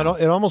masks. Now,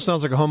 it almost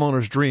sounds like a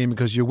homeowner's dream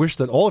because you wish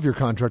that all of your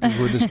contractors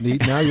were this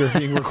neat. Now you're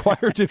being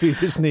required to be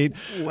this neat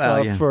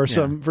for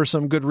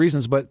some good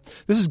reasons. But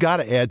this has got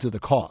to add to the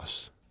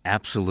cost.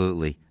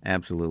 Absolutely.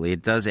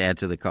 It does add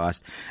to the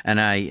cost. And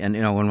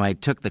when I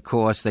took the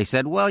course, they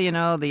said,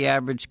 well, the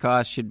average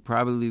cost should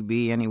probably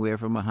be anywhere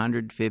from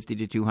 $150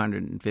 to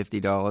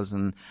 $250.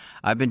 And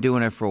I've been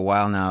doing it for a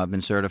while now. I've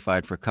been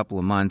certified for a couple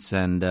of months,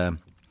 and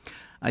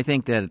I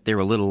think that they're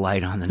a little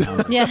light on the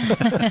number. Yeah.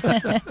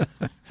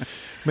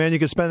 Man, you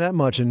could spend that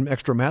much in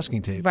extra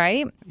masking tape.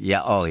 Right?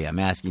 Yeah. Oh, yeah.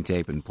 Masking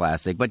tape and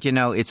plastic. But,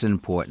 it's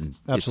important.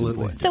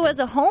 Absolutely. It's important. So as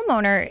a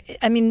homeowner,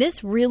 I mean,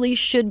 this really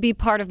should be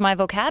part of my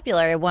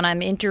vocabulary when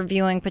I'm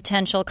interviewing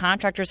potential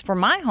contractors for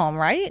my home,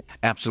 right?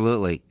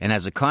 Absolutely. And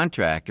as a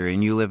contractor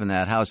and you live in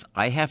that house,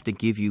 I have to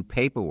give you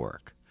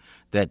paperwork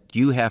that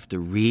you have to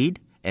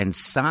read and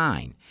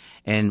sign.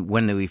 And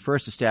when we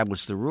first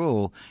established the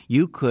rule,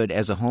 you could,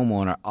 as a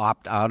homeowner,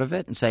 opt out of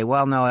it and say,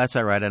 well, no, that's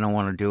all right. I don't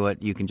want to do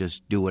it. You can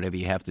just do whatever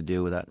you have to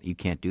do. You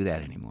can't do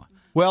that anymore.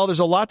 Well, there's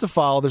a lot to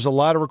follow. There's a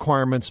lot of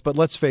requirements. But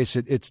let's face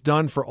it, it's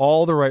done for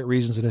all the right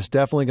reasons, and it's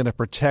definitely going to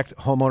protect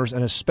homeowners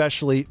and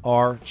especially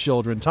our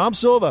children. Tom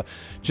Silva,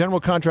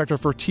 general contractor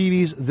for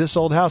TV's This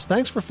Old House.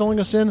 Thanks for filling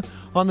us in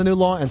on the new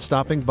law and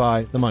stopping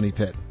by the Money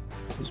Pit.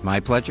 It was my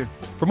pleasure.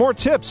 For more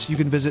tips, you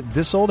can visit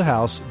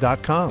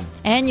thisoldhouse.com.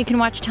 And you can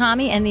watch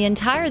Tommy and the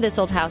entire This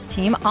Old House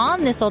team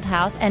on This Old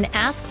House and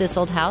Ask This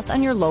Old House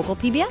on your local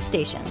PBS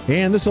station.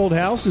 And This Old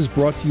House is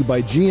brought to you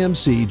by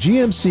GMC.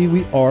 GMC,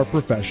 we are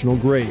professional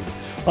grade.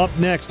 Up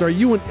next, are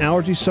you an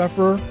allergy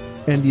sufferer?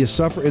 And do you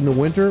suffer in the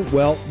winter?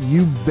 Well,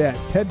 you bet.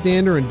 Pet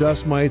dander and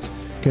dust mites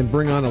can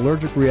bring on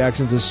allergic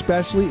reactions,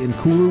 especially in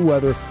cooler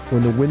weather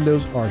when the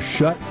windows are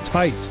shut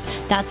tight.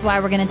 That's why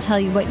we're going to tell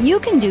you what you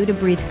can do to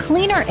breathe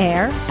cleaner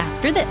air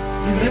after this.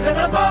 You live in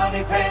a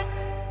money pit.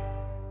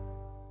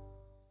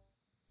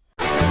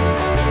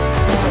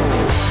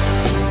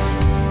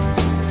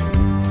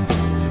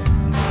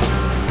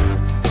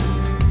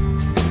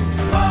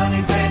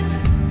 Money pit.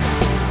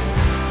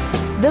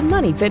 The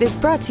Money Pit is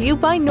brought to you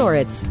by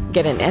Norritz.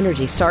 Get an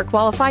Energy Star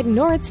qualified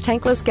Norritz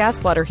tankless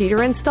gas water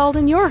heater installed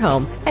in your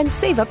home and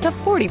save up to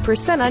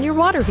 40% on your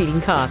water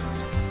heating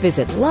costs.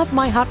 Visit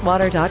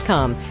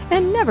lovemyhotwater.com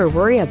and never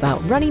worry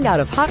about running out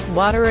of hot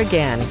water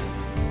again.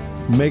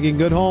 Making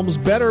good homes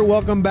better.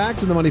 Welcome back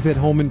to the Money Pit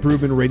Home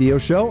Improvement Radio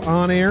Show,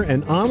 on air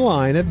and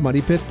online at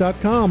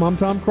moneypit.com. I'm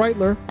Tom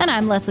Kreitler. And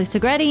I'm Leslie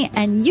Segretti,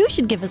 and you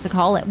should give us a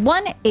call at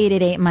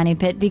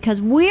 1-888-MONEY-PIT because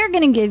we're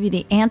going to give you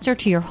the answer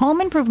to your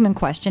home improvement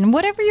question.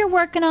 Whatever you're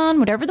working on,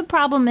 whatever the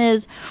problem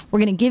is, we're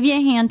going to give you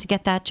a hand to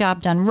get that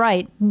job done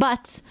right.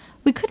 But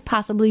we could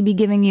possibly be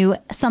giving you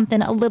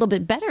something a little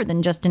bit better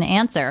than just an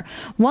answer.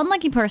 One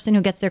lucky person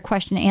who gets their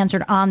question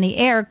answered on the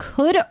air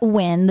could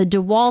win the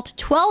DeWalt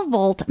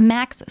 12-volt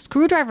Max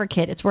Screwdriver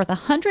Kit. It's worth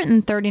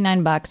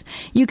 $139.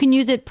 You can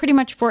use it pretty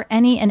much for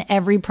any and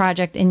every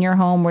project in your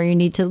home where you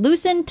need to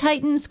loosen,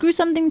 tighten, screw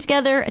something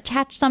together,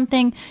 attach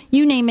something,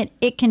 you name it,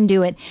 it can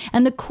do it.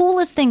 And the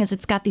coolest thing is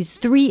it's got these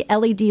 3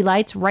 LED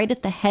lights right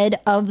at the head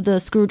of the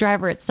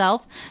screwdriver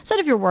itself, so that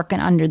if you're working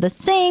under the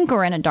sink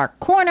or in a dark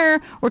corner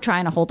or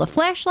trying to hold a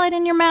flashlight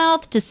in your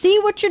mouth to see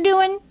what you're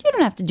doing. You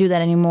don't have to do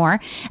that anymore.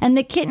 And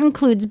the kit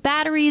includes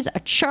batteries, a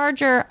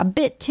charger, a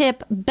bit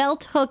tip,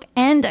 belt hook,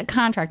 and a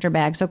contractor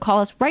bag. So call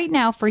us right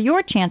now for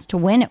your chance to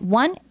win at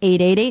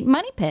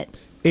 1-888-MONEY-PIT.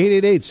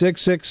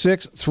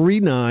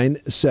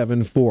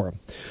 888-666-3974.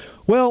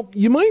 Well,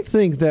 you might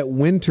think that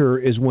winter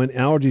is when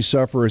allergy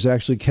sufferers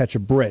actually catch a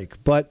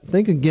break, but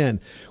think again.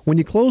 When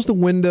you close the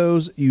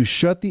windows, you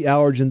shut the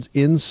allergens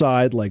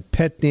inside like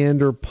pet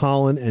dander,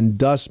 pollen, and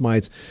dust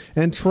mites,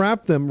 and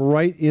trap them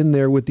right in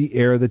there with the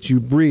air that you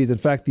breathe. In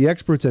fact, the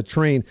experts at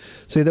Train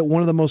say that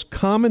one of the most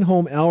common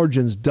home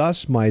allergens,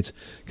 dust mites,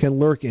 can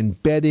lurk in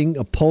bedding,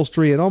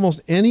 upholstery, and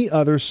almost any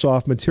other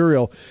soft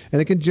material,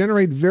 and it can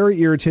generate very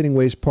irritating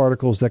waste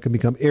particles that can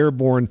become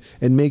airborne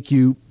and make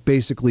you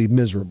basically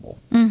miserable.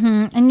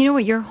 And you know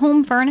what? Your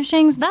home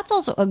furnishings, that's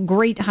also a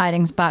great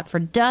hiding spot for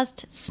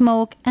dust,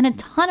 smoke, and a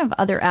ton of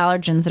other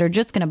allergens that are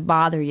just going to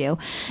bother you.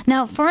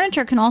 Now,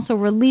 furniture can also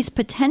release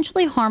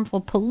potentially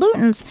harmful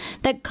pollutants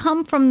that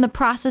come from the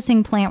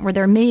processing plant where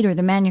they're made, or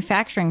the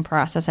manufacturing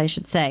process, I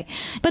should say.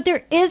 But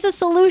there is a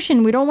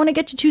solution. We don't want to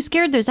get you too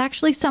scared. There's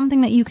actually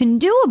something that you can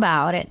do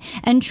about it.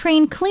 And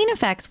Train Clean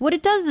Effects, what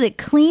it does is it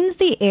cleans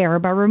the air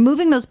by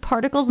removing those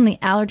particles and the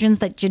allergens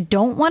that you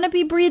don't want to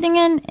be breathing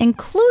in,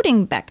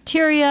 including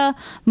bacteria,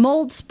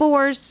 mold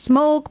spores,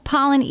 smoke,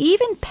 pollen,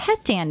 even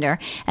pet dander.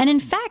 And in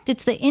fact,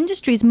 it's the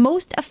industry's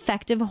most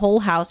effective whole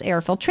house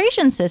air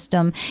filtration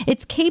system.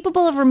 It's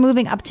capable of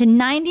removing up to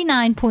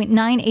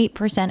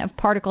 99.98% of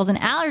particles and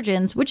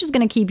allergens, which is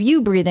going to keep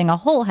you breathing a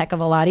whole heck of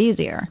a lot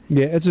easier.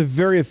 Yeah, it's a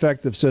very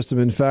effective system.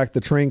 In fact,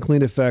 the Train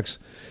Clean Effects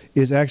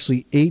is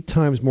actually 8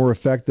 times more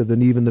effective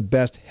than even the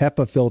best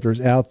HEPA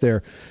filters out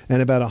there, and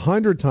about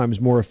 100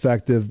 times more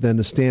effective than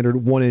the standard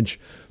 1-inch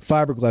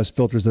fiberglass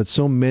filters that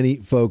so many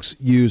folks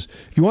use.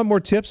 If you want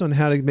more tips on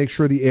how to make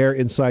sure the air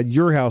inside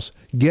your house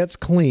gets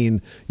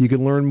clean, you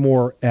can learn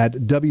more at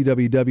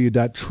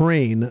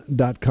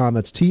www.train.com.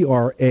 That's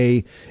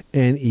TRANE.com.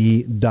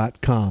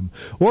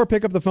 Or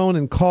pick up the phone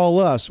and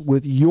call us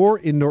with your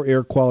indoor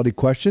air quality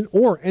question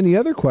or any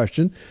other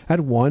question at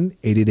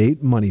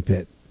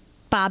 1-888-MONEY-PIT.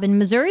 Bob in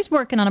Missouri is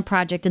working on a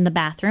project in the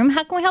bathroom.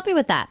 How can we help you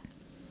with that?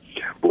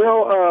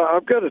 Well,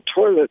 I've got a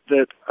toilet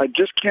that I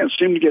just can't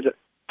seem to get it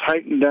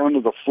tightened down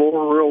to the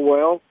floor real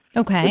well.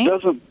 Okay.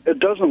 It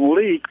doesn't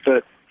leak,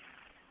 but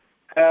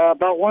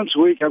about once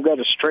a week I've got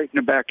to straighten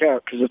it back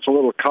out because it's a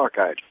little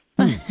cockeyed.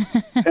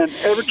 And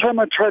every time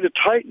I try to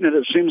tighten it,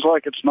 it seems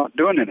like it's not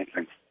doing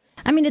anything.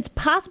 I mean, it's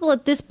possible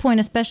at this point,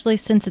 especially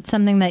since it's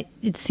something that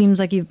it seems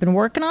like you've been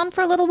working on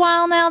for a little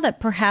while now, that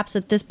perhaps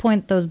at this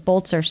point those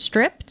bolts are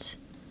stripped.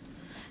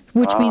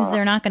 Which means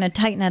they're not going to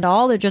tighten at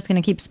all. They're just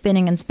going to keep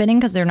spinning and spinning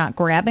because they're not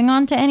grabbing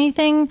onto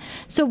anything.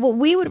 So what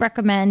we would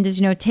recommend is,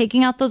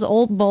 taking out those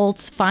old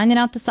bolts, finding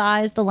out the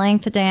size, the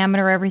length, the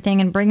diameter, everything,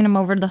 and bringing them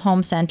over to the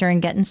home center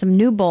and getting some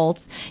new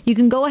bolts. You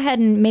can go ahead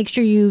and make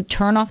sure you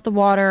turn off the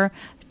water,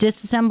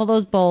 disassemble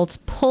those bolts,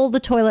 pull the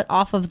toilet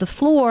off of the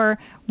floor,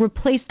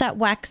 replace that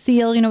wax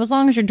seal. As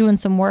long as you're doing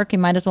some work, you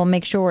might as well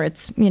make sure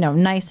it's,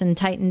 nice and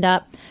tightened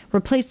up.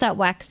 Replace that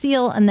wax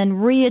seal and then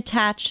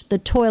reattach the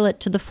toilet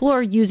to the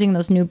floor using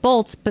those new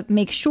bolts. But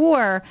make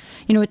sure,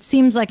 it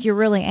seems like you're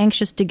really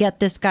anxious to get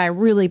this guy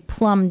really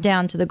plumbed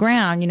down to the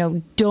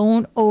ground.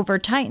 Don't over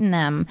tighten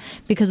them,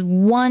 because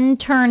one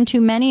turn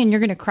too many and you're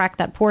going to crack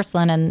that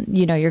porcelain and,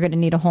 you're going to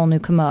need a whole new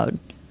commode.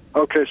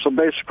 Okay, so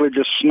basically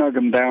just snug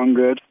them down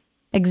good.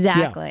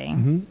 Exactly.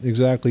 Yeah.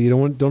 Exactly. You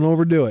don't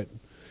overdo it.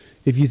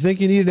 If you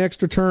think you need an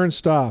extra turn,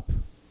 stop.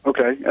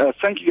 Okay.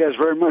 Thank you guys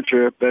very much.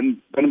 You've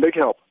been a big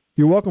help.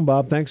 You're welcome,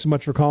 Bob. Thanks so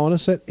much for calling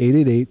us at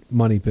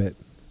 888-MONEY-PIT.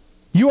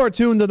 You are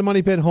tuned to the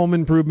Money Pit Home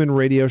Improvement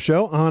Radio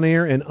Show, on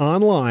air and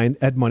online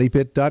at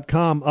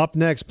MoneyPit.com. Up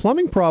next,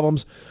 plumbing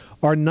problems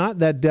are not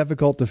that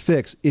difficult to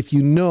fix if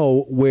you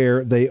know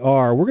where they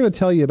are. We're going to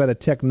tell you about a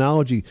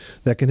technology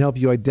that can help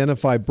you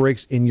identify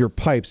breaks in your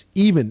pipes,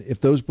 even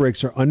if those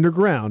breaks are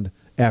underground,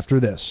 after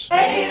this.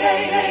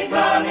 888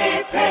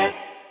 Money Pit.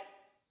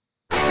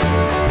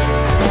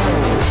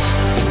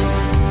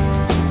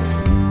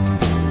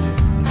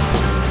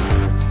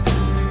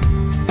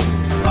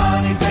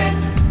 Money Pit.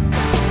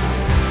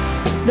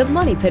 The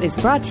Money Pit is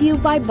brought to you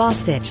by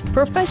Bostitch,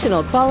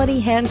 professional quality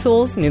hand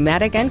tools,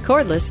 pneumatic and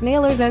cordless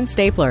nailers and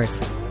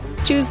staplers.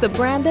 Choose the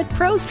brand that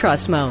pros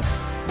trust most.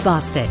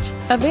 Bostitch,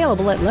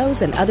 available at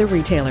Lowe's and other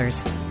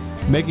retailers.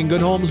 Making good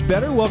homes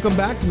better. Welcome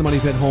back to the Money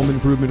Pit Home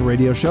Improvement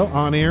Radio Show,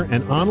 on air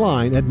and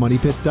online at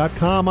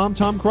MoneyPit.com. I'm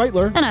Tom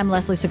Kreitler. And I'm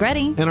Leslie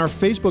Segretti. And our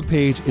Facebook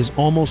page is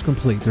almost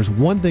complete. There's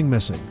one thing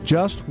missing,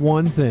 just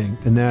one thing,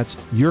 and that's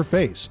your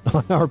face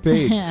on our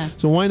page.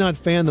 So why not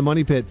fan the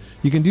Money Pit?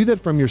 You can do that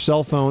from your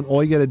cell phone.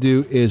 All you got to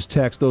do is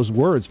text those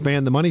words,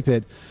 fan the Money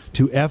Pit,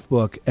 to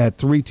FBook at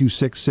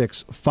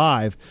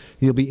 32665.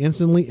 You'll be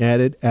instantly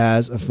added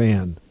as a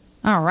fan.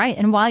 All right.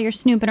 And while you're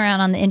snooping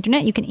around on the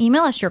internet, you can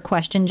email us your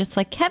question just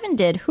like Kevin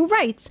did, who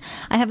writes,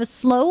 I have a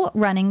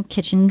slow-running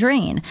kitchen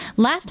drain.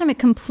 Last time it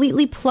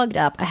completely plugged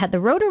up, I had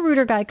the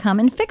Roto-Rooter guy come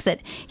and fix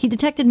it. He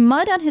detected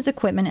mud on his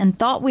equipment and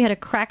thought we had a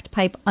cracked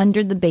pipe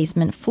under the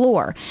basement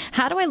floor.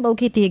 How do I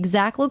locate the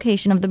exact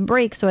location of the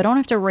break so I don't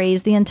have to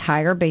raise the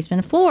entire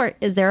basement floor?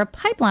 Is there a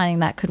pipelining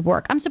that could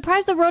work? I'm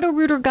surprised the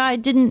Roto-Rooter guy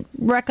didn't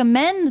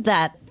recommend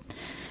that,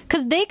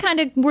 because they kind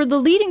of were the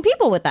leading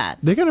people with that.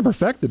 They kind of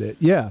perfected it,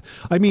 yeah.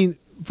 I mean,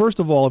 first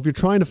of all, if you're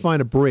trying to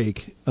find a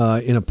break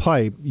in a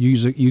pipe, you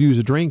use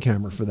a drain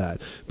camera for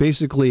that.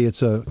 Basically,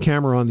 it's a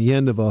camera on the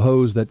end of a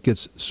hose that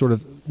gets sort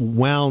of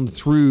wound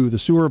through the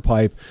sewer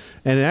pipe,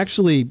 and it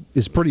actually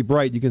is pretty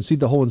bright. You can see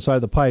the whole inside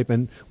of the pipe,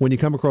 and when you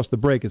come across the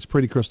break, it's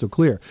pretty crystal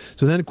clear.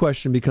 So then the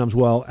question becomes,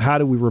 well, how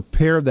do we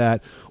repair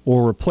that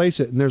or replace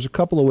it? And there's a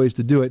couple of ways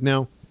to do it.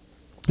 Now,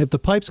 if the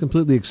pipe's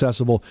completely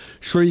accessible,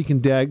 sure, you can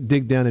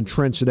dig down and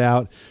trench it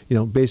out,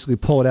 basically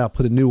pull it out,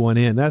 put a new one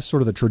in. That's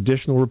sort of the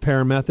traditional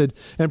repair method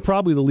and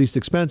probably the least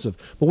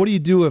expensive. But what do you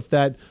do if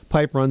that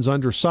pipe runs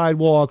under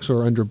sidewalks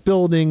or under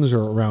buildings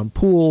or around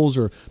pools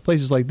or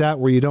places like that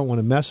where you don't want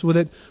to mess with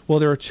it? Well,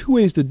 there are two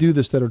ways to do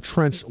this that are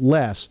trench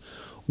less.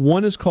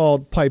 One is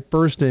called pipe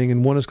bursting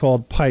and one is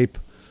called pipe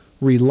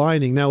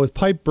relining. Now, with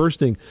pipe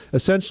bursting,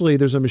 essentially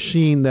there's a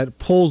machine that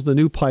pulls the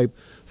new pipe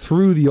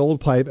through the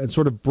old pipe and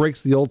sort of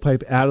breaks the old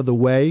pipe out of the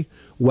way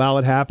while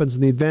it happens.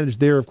 And the advantage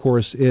there, of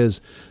course, is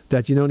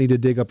that you don't need to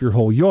dig up your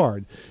whole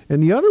yard.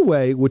 And the other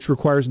way, which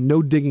requires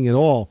no digging at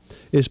all,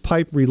 is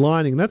pipe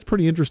relining. And that's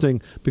pretty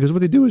interesting because what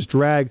they do is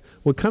drag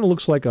what kind of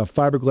looks like a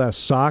fiberglass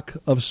sock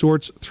of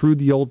sorts through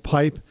the old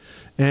pipe.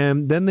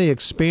 And then they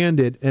expand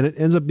it, and it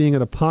ends up being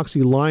an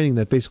epoxy lining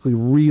that basically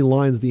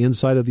relines the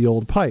inside of the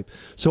old pipe.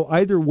 So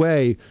either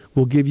way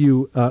will give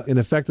you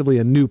effectively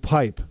a new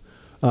pipe.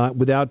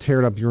 Without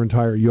tearing up your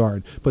entire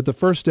yard. But the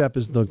first step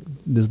is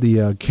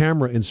the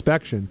camera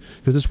inspection,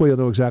 because this way you'll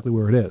know exactly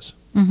where it is.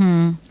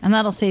 Mm-hmm. And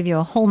that'll save you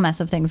a whole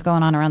mess of things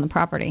going on around the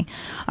property.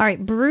 All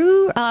right,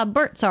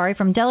 Bert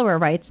from Delaware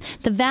writes,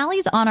 the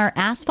valleys on our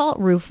asphalt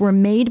roof were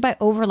made by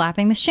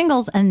overlapping the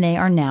shingles, and they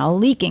are now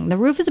leaking. The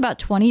roof is about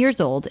 20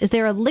 years old. Is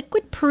there a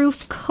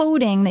liquid-proof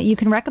coating that you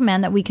can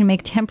recommend that we can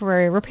make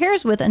temporary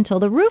repairs with until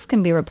the roof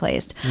can be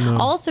replaced? No.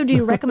 Also, do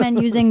you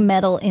recommend using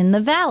metal in the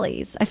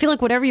valleys? I feel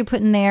like whatever you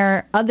put in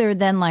there, other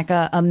than like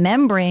a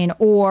membrane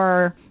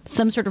or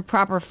some sort of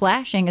proper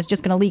flashing, is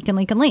just going to leak and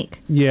leak and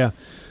leak. Yeah.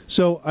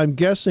 So I'm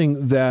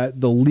guessing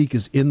that the leak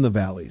is in the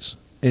valleys.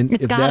 And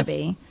it's got to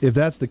be. If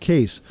that's the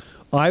case,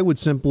 I would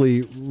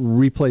simply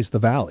replace the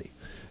valley.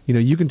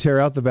 You can tear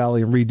out the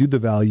valley and redo the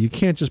valley. You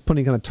can't just put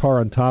any kind of tar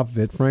on top of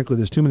it. Frankly,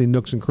 there's too many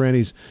nooks and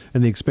crannies,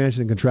 and the expansion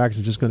and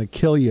contraction is just going to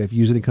kill you if you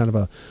use any kind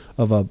of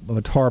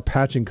a tar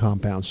patching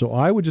compound. So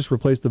I would just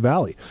replace the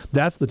valley.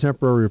 That's the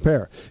temporary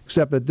repair,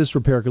 except that this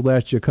repair could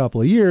last you a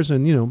couple of years,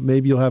 and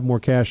maybe you'll have more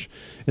cash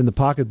in the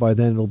pocket by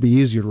then. It'll be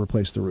easier to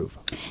replace the roof.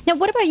 Now,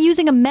 what about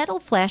using a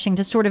metal flashing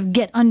to sort of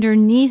get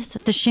underneath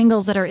the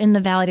shingles that are in the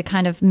valley to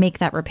kind of make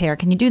that repair?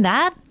 Can you do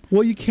that?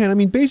 Well, you can. I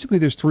mean, basically,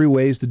 there's three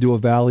ways to do a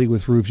valley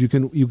with roofs. You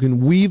can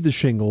weave the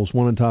shingles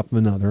one on top of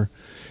another,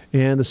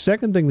 and the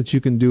second thing that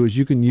you can do is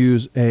you can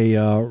use a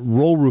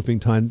roll roofing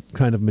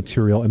kind of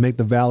material and make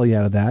the valley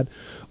out of that,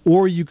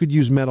 or you could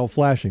use metal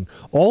flashing.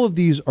 All of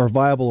these are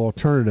viable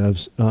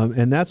alternatives,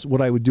 and that's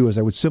what I would do. Is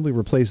I would simply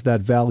replace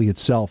that valley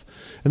itself,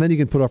 and then you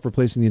can put off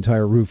replacing the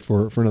entire roof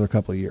for another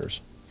couple of years.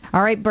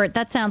 All right, Bert,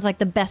 that sounds like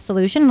the best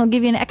solution. It'll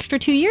give you an extra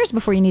 2 years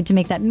before you need to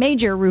make that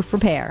major roof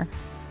repair.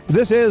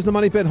 This is the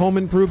Money Pit Home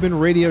Improvement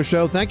Radio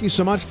Show. Thank you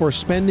so much for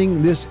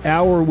spending this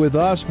hour with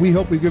us. We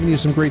hope we've given you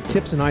some great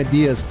tips and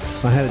ideas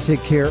on how to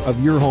take care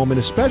of your home, and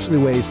especially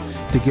ways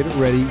to get it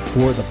ready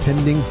for the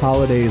pending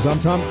holidays. I'm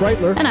Tom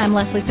Kreitler. And I'm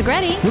Leslie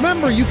Segretti.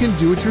 Remember, you can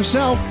do it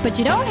yourself, but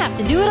you don't have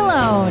to do it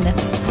alone.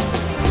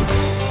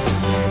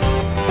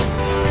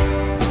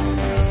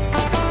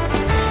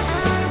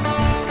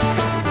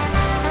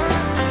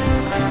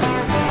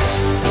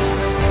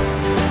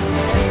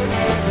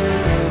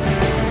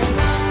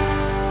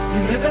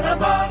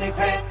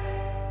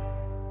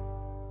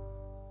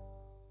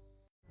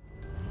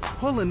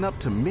 Pulling up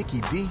to Mickey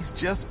D's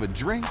just for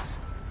drinks?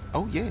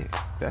 Oh yeah,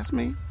 that's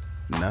me.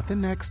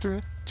 Nothing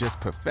extra,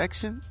 just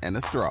perfection and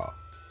a straw.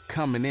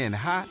 Coming in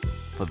hot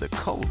for the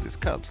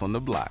coldest cups on the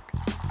block.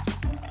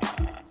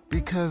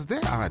 Because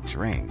there are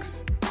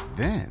drinks.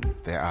 Then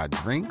there are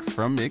drinks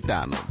from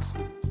McDonald's.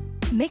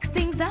 Mix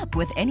things up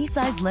with any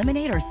size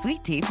lemonade or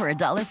sweet tea for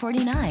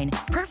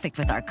 $1.49. Perfect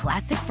with our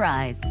classic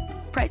fries.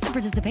 Price and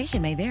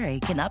participation may vary.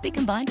 Cannot be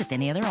combined with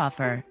any other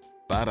offer.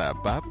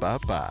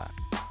 Ba-da-ba-ba-ba.